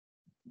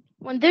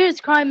 When there is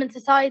crime in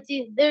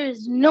society, there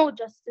is no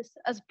justice,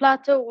 as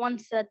Plato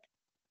once said.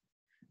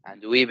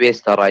 And we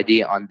based our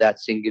idea on that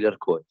singular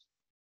quote.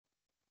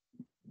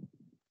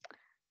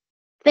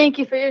 Thank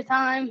you for your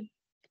time.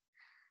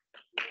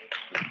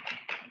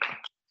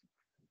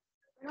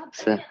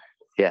 So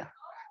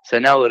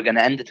now we're going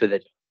to end it with a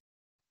joke.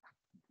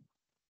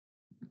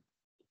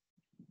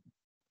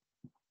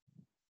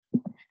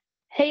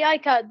 Hey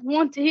iCAD,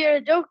 want to hear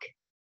a joke?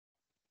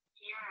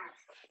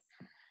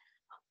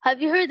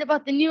 Have you heard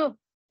about the new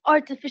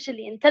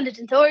artificially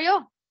intelligent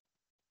Oreo?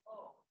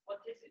 Oh, what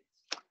is it?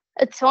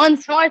 It's one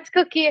smart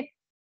cookie.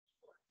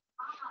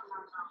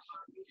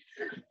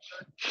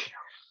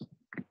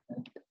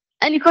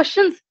 Any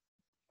questions?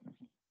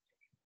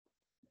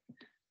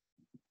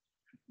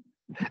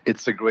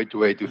 It's a great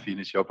way to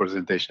finish your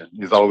presentation.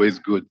 It's always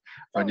good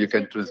when you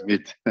can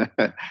transmit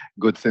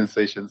good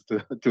sensations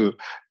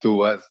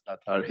to us that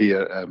are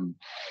here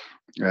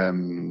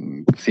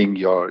seeing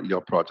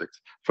your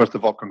projects. First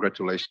of all,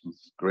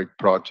 congratulations. Great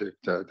project.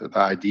 The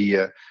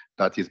idea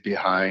that is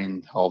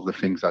behind all the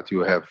things that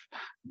you have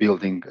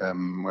building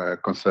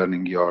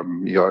concerning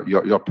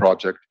your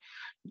project,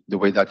 the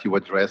way that you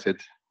address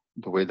it,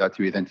 the way that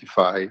you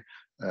identify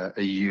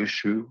a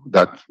issue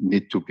that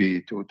need to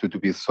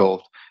be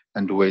solved,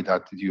 and the way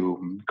that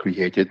you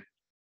create it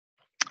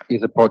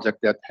is a project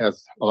that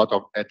has a lot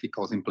of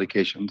ethical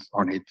implications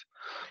on it.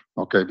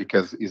 Okay,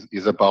 because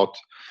it's about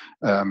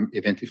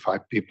identify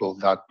people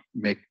that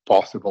make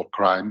possible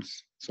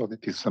crimes. So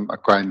that is a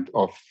kind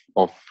of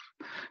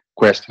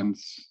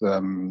questions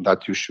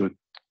that you should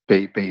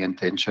pay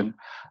attention.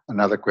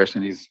 Another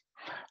question is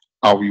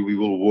how we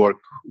will work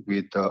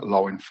with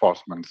law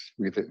enforcement,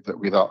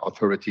 with our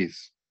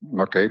authorities.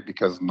 Okay,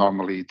 because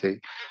normally they.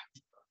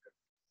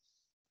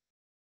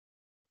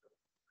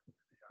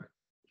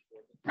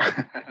 You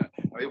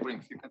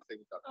can say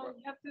that. Oh,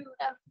 you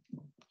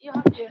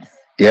have to.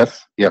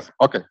 Yes.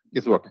 Okay,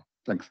 it's working.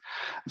 Thanks.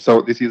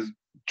 So this is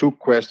two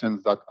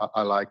questions that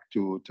I like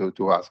to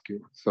ask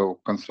you. So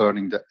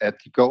concerning the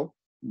ethical,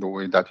 the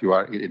way that you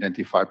are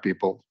identify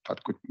people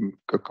that could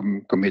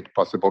commit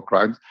possible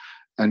crimes,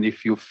 and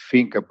if you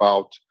think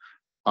about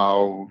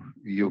how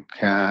you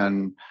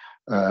can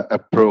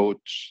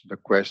approach the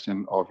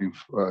question of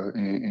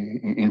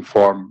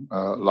inform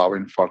law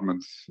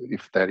enforcement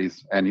if there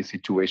is any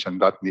situation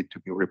that need to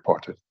be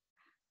reported.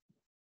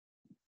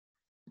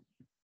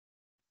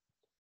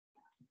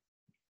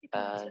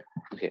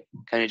 Okay,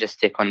 can you just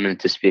take 1 minute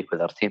to speak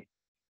with our team?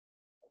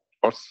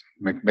 Of course,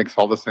 makes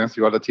all the sense.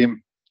 You are the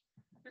team.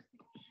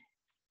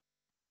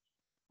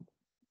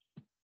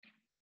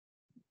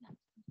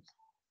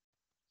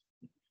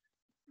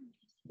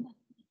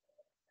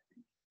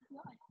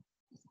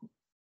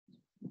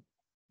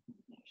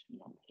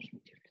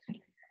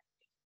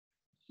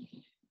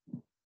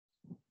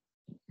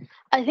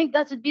 I think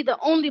that would be the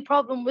only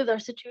problem with our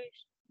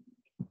situation.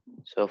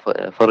 So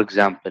for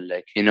example,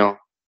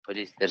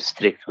 police, they're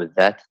strict with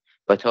that,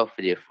 but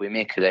hopefully if we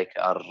make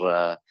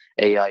our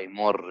AI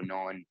more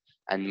known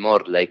and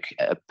more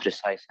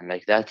precise and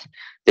like that,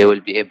 they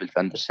will be able to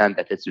understand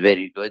that it's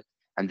very good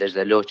and there's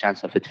a low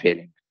chance of it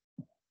failing.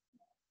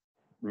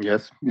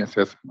 Yes.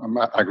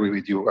 I agree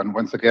with you. And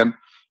once again,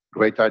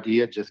 great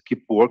idea. Just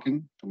keep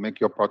working to make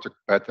your project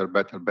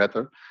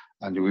better.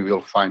 And we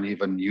will find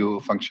even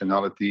new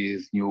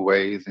functionalities, new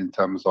ways in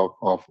terms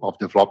of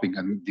developing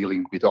and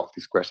dealing with all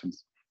these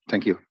questions.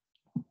 Thank you.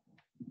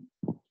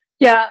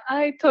 Yeah,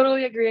 I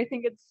totally agree. I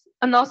think it's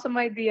an awesome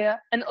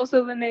idea. And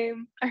also the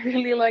name, I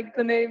really like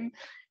the name.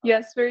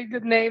 Yes, very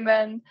good name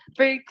and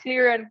very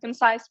clear and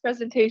concise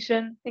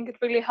presentation. I think it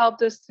really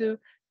helped us to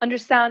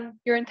understand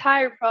your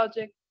entire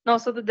project and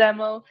also the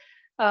demo.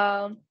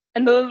 And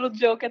the little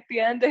joke at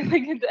the end, I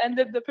think it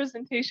ended the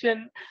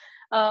presentation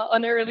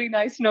on a really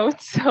nice note.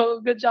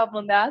 So good job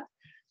on that.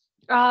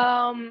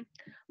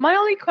 My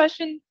only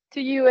question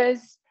to you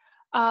is,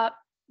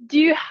 do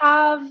you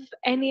have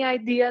any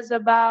ideas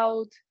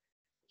about,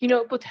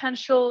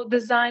 potential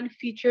design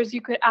features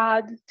you could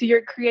add to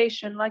your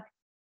creation? Like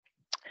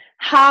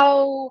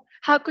how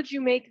could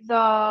you make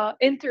the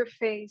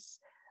interface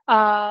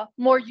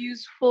more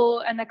useful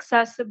and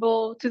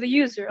accessible to the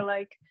user?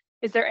 Like,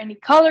 is there any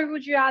color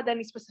would you add,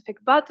 any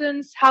specific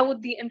buttons? How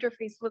would the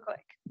interface look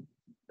like?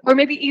 Or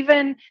maybe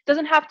even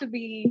doesn't have to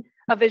be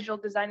a visual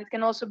design. It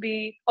can also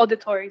be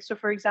auditory. So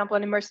for example,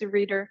 an immersive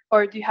reader.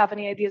 Or do you have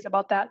any ideas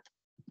about that?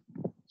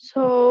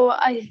 So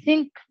I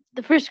think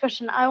the first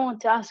question I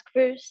want to ask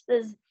first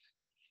is,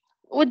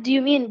 what do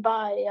you mean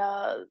by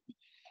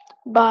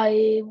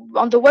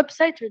on the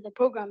website or the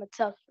program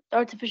itself, the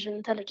artificial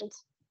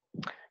intelligence?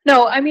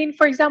 No, I mean,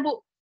 for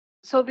example,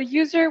 so the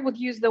user would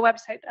use the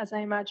website, as I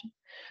imagine.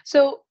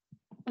 So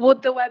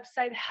would the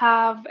website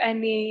have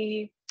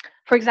any,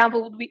 for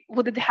example,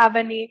 would it have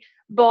any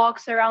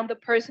box around the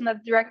person that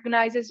it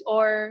recognizes,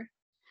 or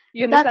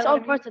you understand That's what all I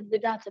mean? part of the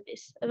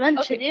database.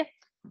 Eventually,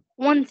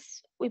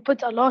 once we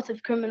put a lot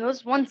of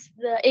criminals, once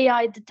the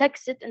AI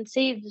detects it and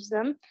saves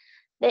them,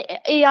 the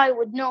AI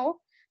would know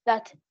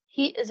that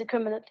he is a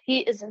criminal, he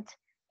isn't.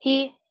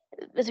 He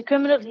is a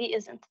criminal, he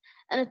isn't.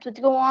 And it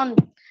would go on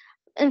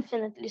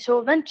infinitely. So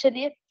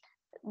eventually,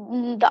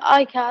 the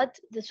iCAD,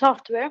 the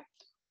software,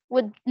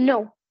 would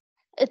know.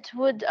 It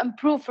would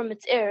improve from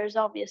its errors,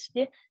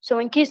 obviously. So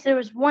in case there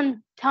was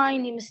one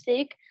tiny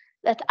mistake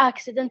that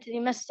accidentally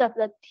messed up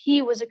that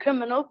he was a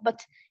criminal,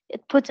 but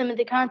it put him in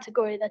the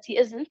category that he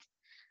isn't,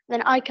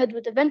 then iCAD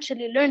would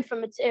eventually learn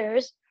from its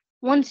errors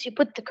once you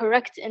put the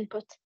correct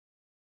input.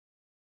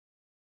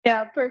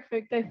 Yeah,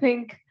 perfect. I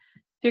think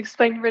you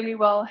explained really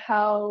well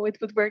how it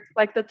would work,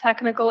 like the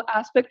technical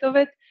aspect of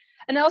it.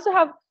 And I also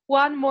have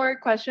one more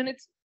question.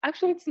 It's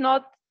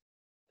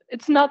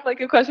not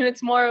like a question,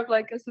 it's more of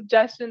like a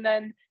suggestion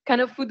and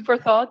kind of food for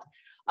thought.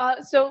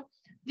 So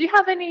do you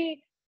have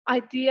any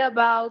idea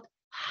about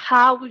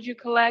how would you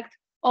collect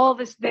all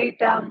this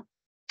data,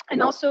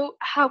 and also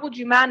how would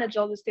you manage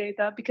all this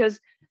data? Because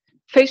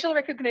facial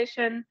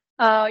recognition,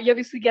 you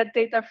obviously get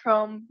data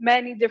from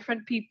many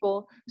different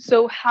people.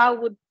 So how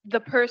would the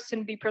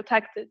person be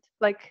protected,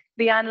 like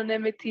the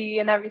anonymity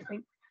and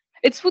everything?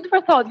 It's food for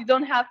thought. You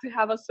don't have to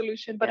have a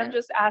solution, but I'm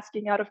just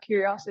asking out of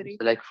curiosity.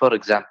 So like for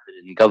example,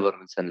 in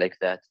governments and like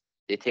that,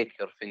 they take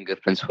your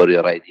fingerprints for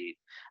your ID,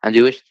 and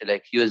you wish to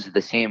like use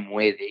the same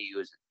way they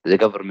use it, the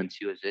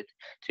governments use it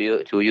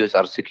to use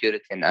our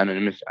security and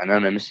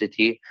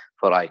anonymity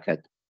for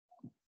iCAD.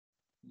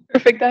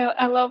 Perfect.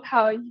 I love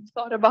how you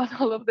thought about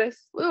all of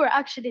this. We were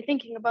actually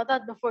thinking about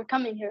that before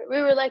coming here.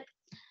 We were like,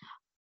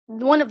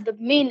 one of the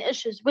main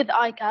issues with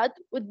iCAD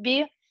would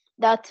be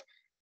that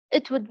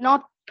it would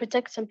not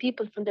protect some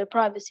people from their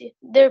privacy.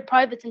 Their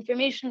private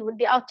information would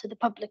be out to the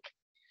public.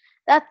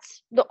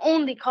 That's the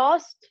only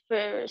cost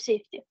for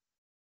safety.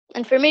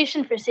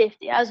 Information for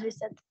safety, as we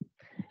said.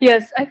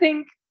 Yes, I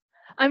mean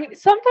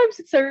sometimes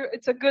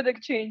it's a good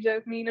exchange.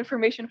 I mean,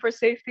 information for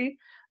safety.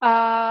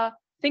 I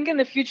think in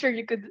the future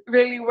you could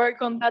really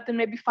work on that and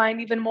maybe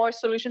find even more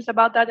solutions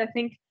about that. I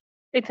think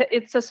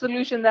it's a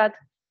solution that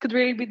could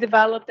really be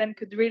developed and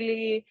could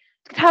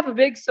have a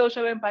big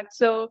social impact.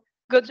 So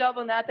good job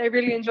on that. I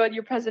really enjoyed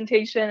your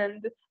presentation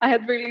and I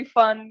had really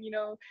fun.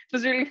 It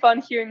was really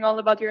fun hearing all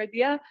about your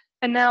idea.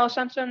 And now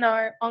Shamshan,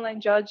 our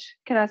online judge,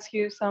 can ask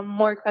you some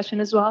more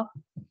questions as well.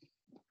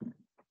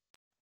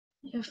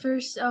 Yeah,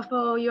 first of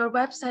all, your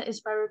website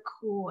is very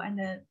cool, and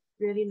I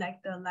really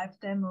like the live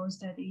demos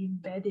that you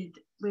embedded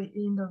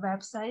within the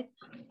website.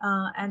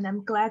 And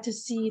I'm glad to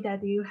see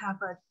that you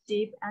have a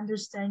deep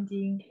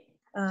understanding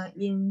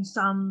in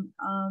some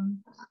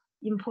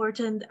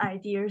important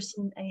ideas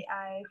in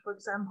AI. For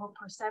example,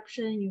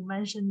 perception. You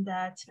mentioned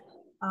that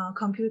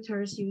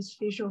computers use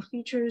facial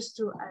features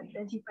to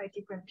identify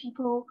different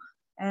people.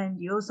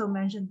 And you also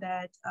mentioned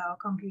that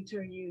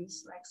computer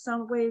use like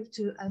sound wave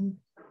to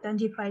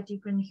identify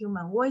different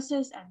human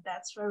voices, and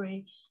that's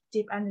very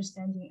deep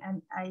understanding.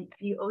 And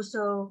you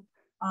also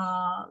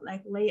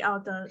like lay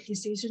out the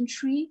decision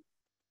tree.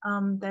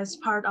 That's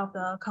part of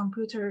the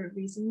computer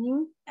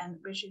reasoning, and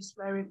which is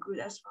very good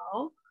as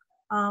well.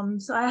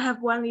 So I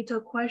have one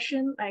little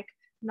question. Like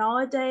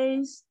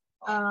nowadays,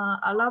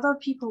 a lot of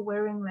people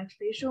wearing like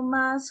facial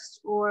masks,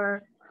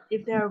 or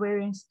if they are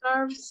wearing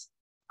scarves,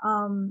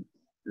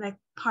 like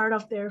part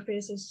of their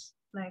face is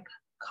like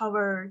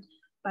covered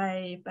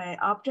by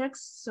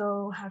objects.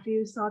 So have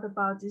you thought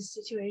about this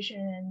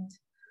situation,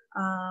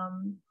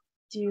 and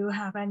do you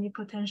have any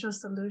potential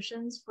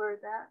solutions for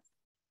that?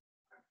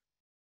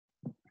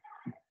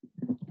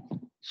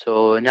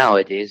 So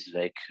nowadays,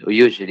 like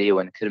usually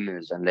when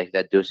criminals and like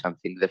that do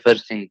something, the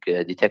first thing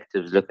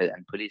detectives look at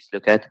and police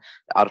look at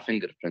are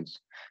fingerprints.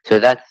 So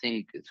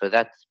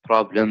that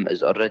problem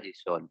is already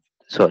solved.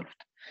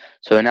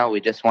 So now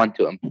we just want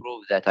to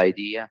improve that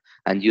idea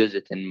and use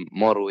it in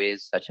more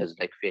ways, such as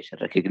like facial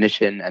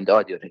recognition and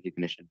audio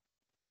recognition.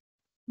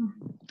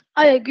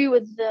 I agree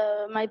with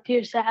my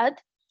peer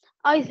Saad.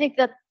 I think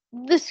that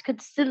this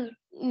could still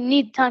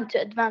need time to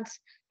advance,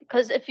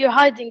 because if you're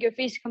hiding your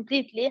face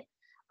completely,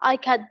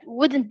 iCAD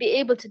wouldn't be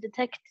able to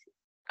detect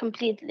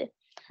completely.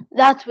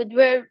 That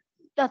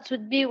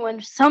would be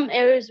when some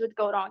errors would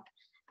go wrong,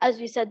 as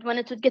we said, when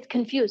it would get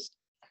confused.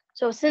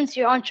 So since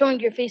you aren't showing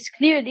your face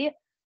clearly,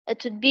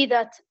 it would be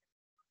that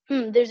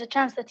there's a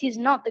chance that he's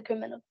not the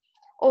criminal.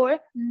 Or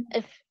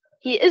if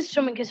he is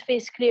showing his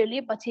face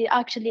clearly, but he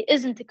actually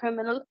isn't a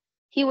criminal,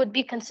 he would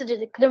be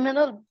considered a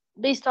criminal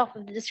based off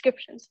of the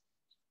descriptions.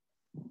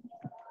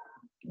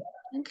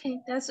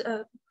 Okay, that's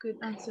a good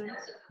answer.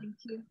 Thank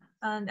you.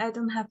 And I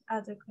don't have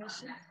other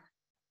questions.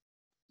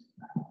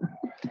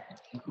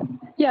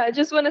 Yeah, I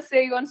just want to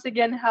say once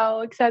again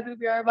how excited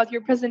we are about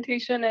your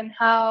presentation and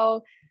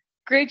how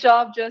great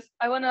job.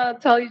 I want to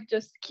tell you,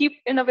 just keep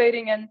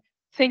innovating and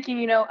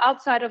thinking,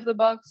 outside of the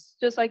box,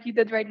 just like you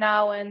did right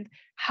now, and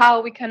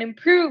how we can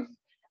improve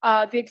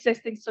the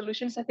existing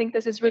solutions. I think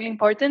this is really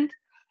important.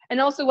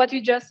 And also what you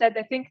just said,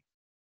 I think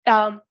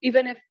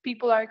even if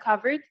people are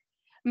covered,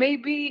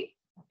 maybe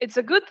it's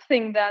a good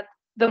thing that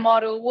the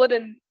model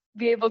wouldn't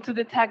be able to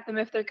detect them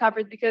if they're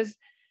covered, because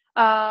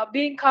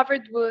being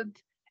covered would,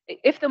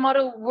 if the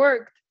model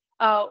worked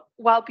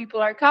while people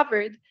are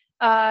covered,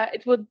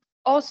 it would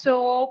also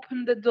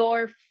open the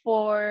door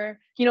for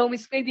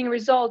misleading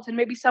results, and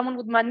maybe someone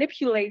would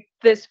manipulate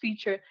this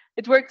feature.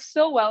 It works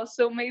so well,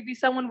 so maybe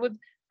someone would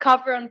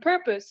cover on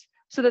purpose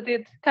so that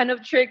it kind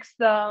of tricks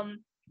the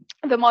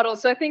model.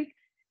 So I think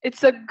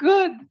it's a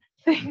good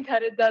thing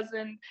that it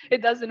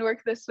doesn't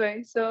work this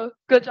way. So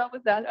good job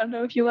with that. I don't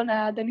know if you want to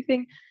add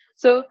anything.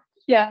 So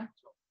yeah,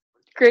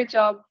 great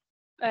job,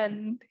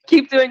 and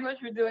keep doing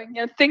what you're doing.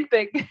 Yeah, think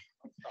big.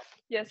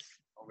 Yes.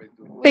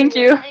 Thank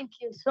you. Thank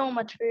you so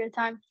much for your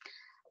time.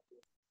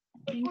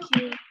 Thank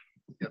you.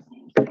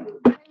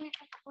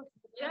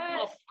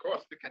 Yes. Of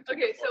course.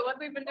 Okay, so what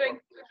we've been doing,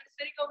 we've been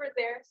sitting over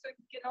there, so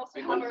you can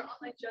also have our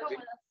online judge.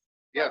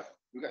 Yes,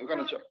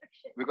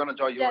 we're gonna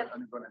join you, Yes.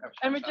 and we're gonna have.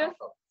 And we're just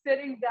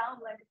sitting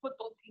down like a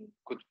football team.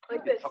 Good.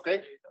 Like this.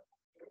 Okay.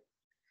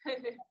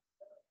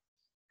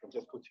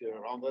 Just put you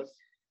around us.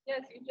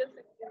 Yes, you just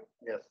sit here.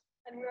 Yes.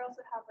 And we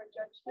also have our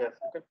judge. Yes.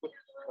 You can put.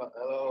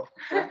 Hello.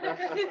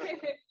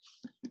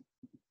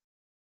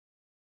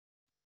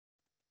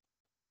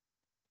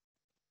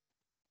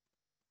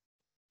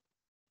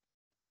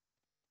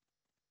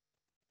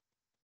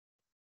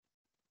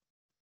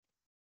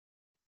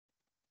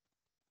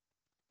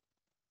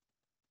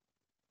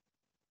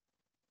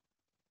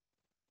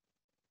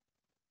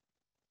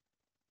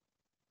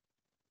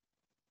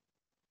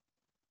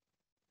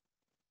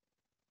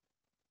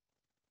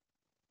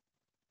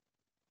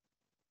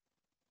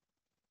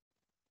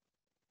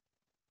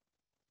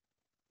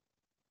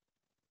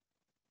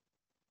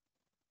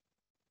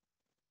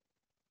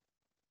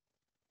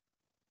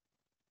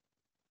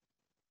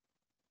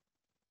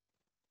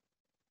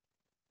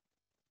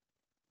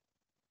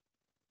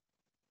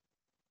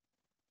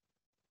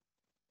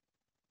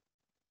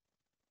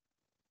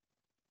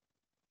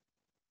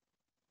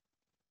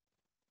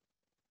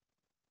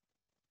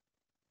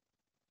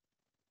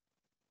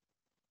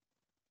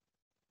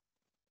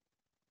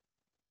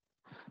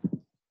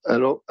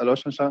 Hello,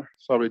 Shansha.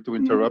 Sorry to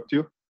interrupt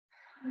you.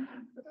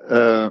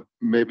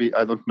 Maybe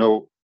I don't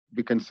know.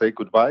 We can say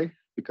goodbye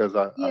because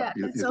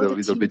it's a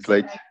little bit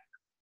late.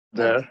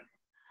 There.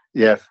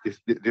 Yes,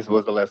 this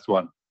was the last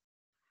one.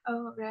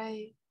 Oh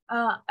right.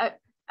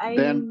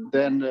 Then.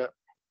 Do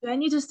I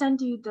need to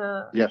send you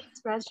the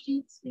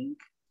spreadsheets link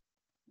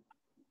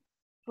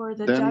for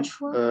the judge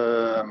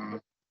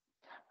form?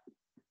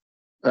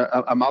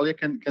 Amalia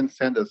can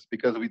send us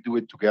because we do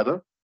it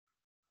together.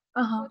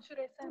 What should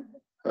I send?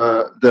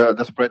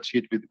 The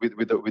spreadsheet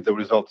with the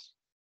results.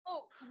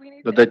 Oh, we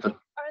need the data.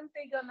 Aren't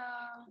they gonna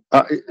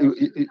pass the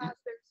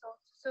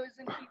results? So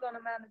isn't he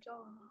gonna manage all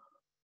of them?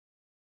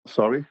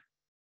 Sorry.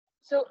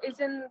 So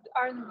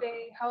aren't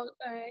they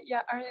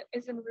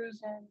isn't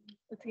Ruse and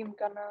the team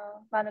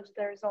gonna manage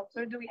the results,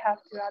 or do we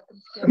have to add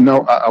them together?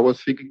 No, I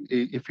was thinking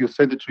if you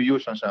send it to you,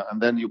 Shansha,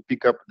 and then you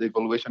pick up the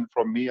evaluation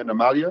from me and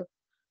Amalia,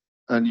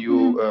 and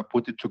you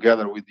put it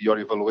together with your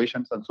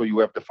evaluations, and so you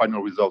have the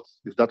final results.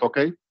 Is that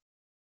okay?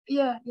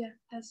 Yeah,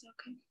 that's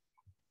okay.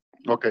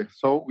 Okay,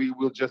 so we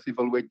will just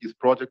evaluate this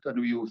project, and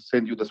we will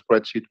send you the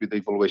spreadsheet with the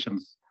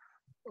evaluations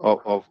of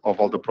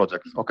all the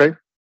projects. Okay?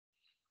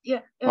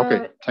 Yeah.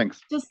 Okay,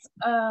 thanks. Just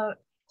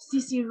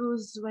CC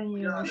Ruse when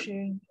you're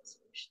sharing this.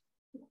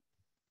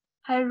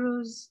 Hi,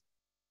 Ruse.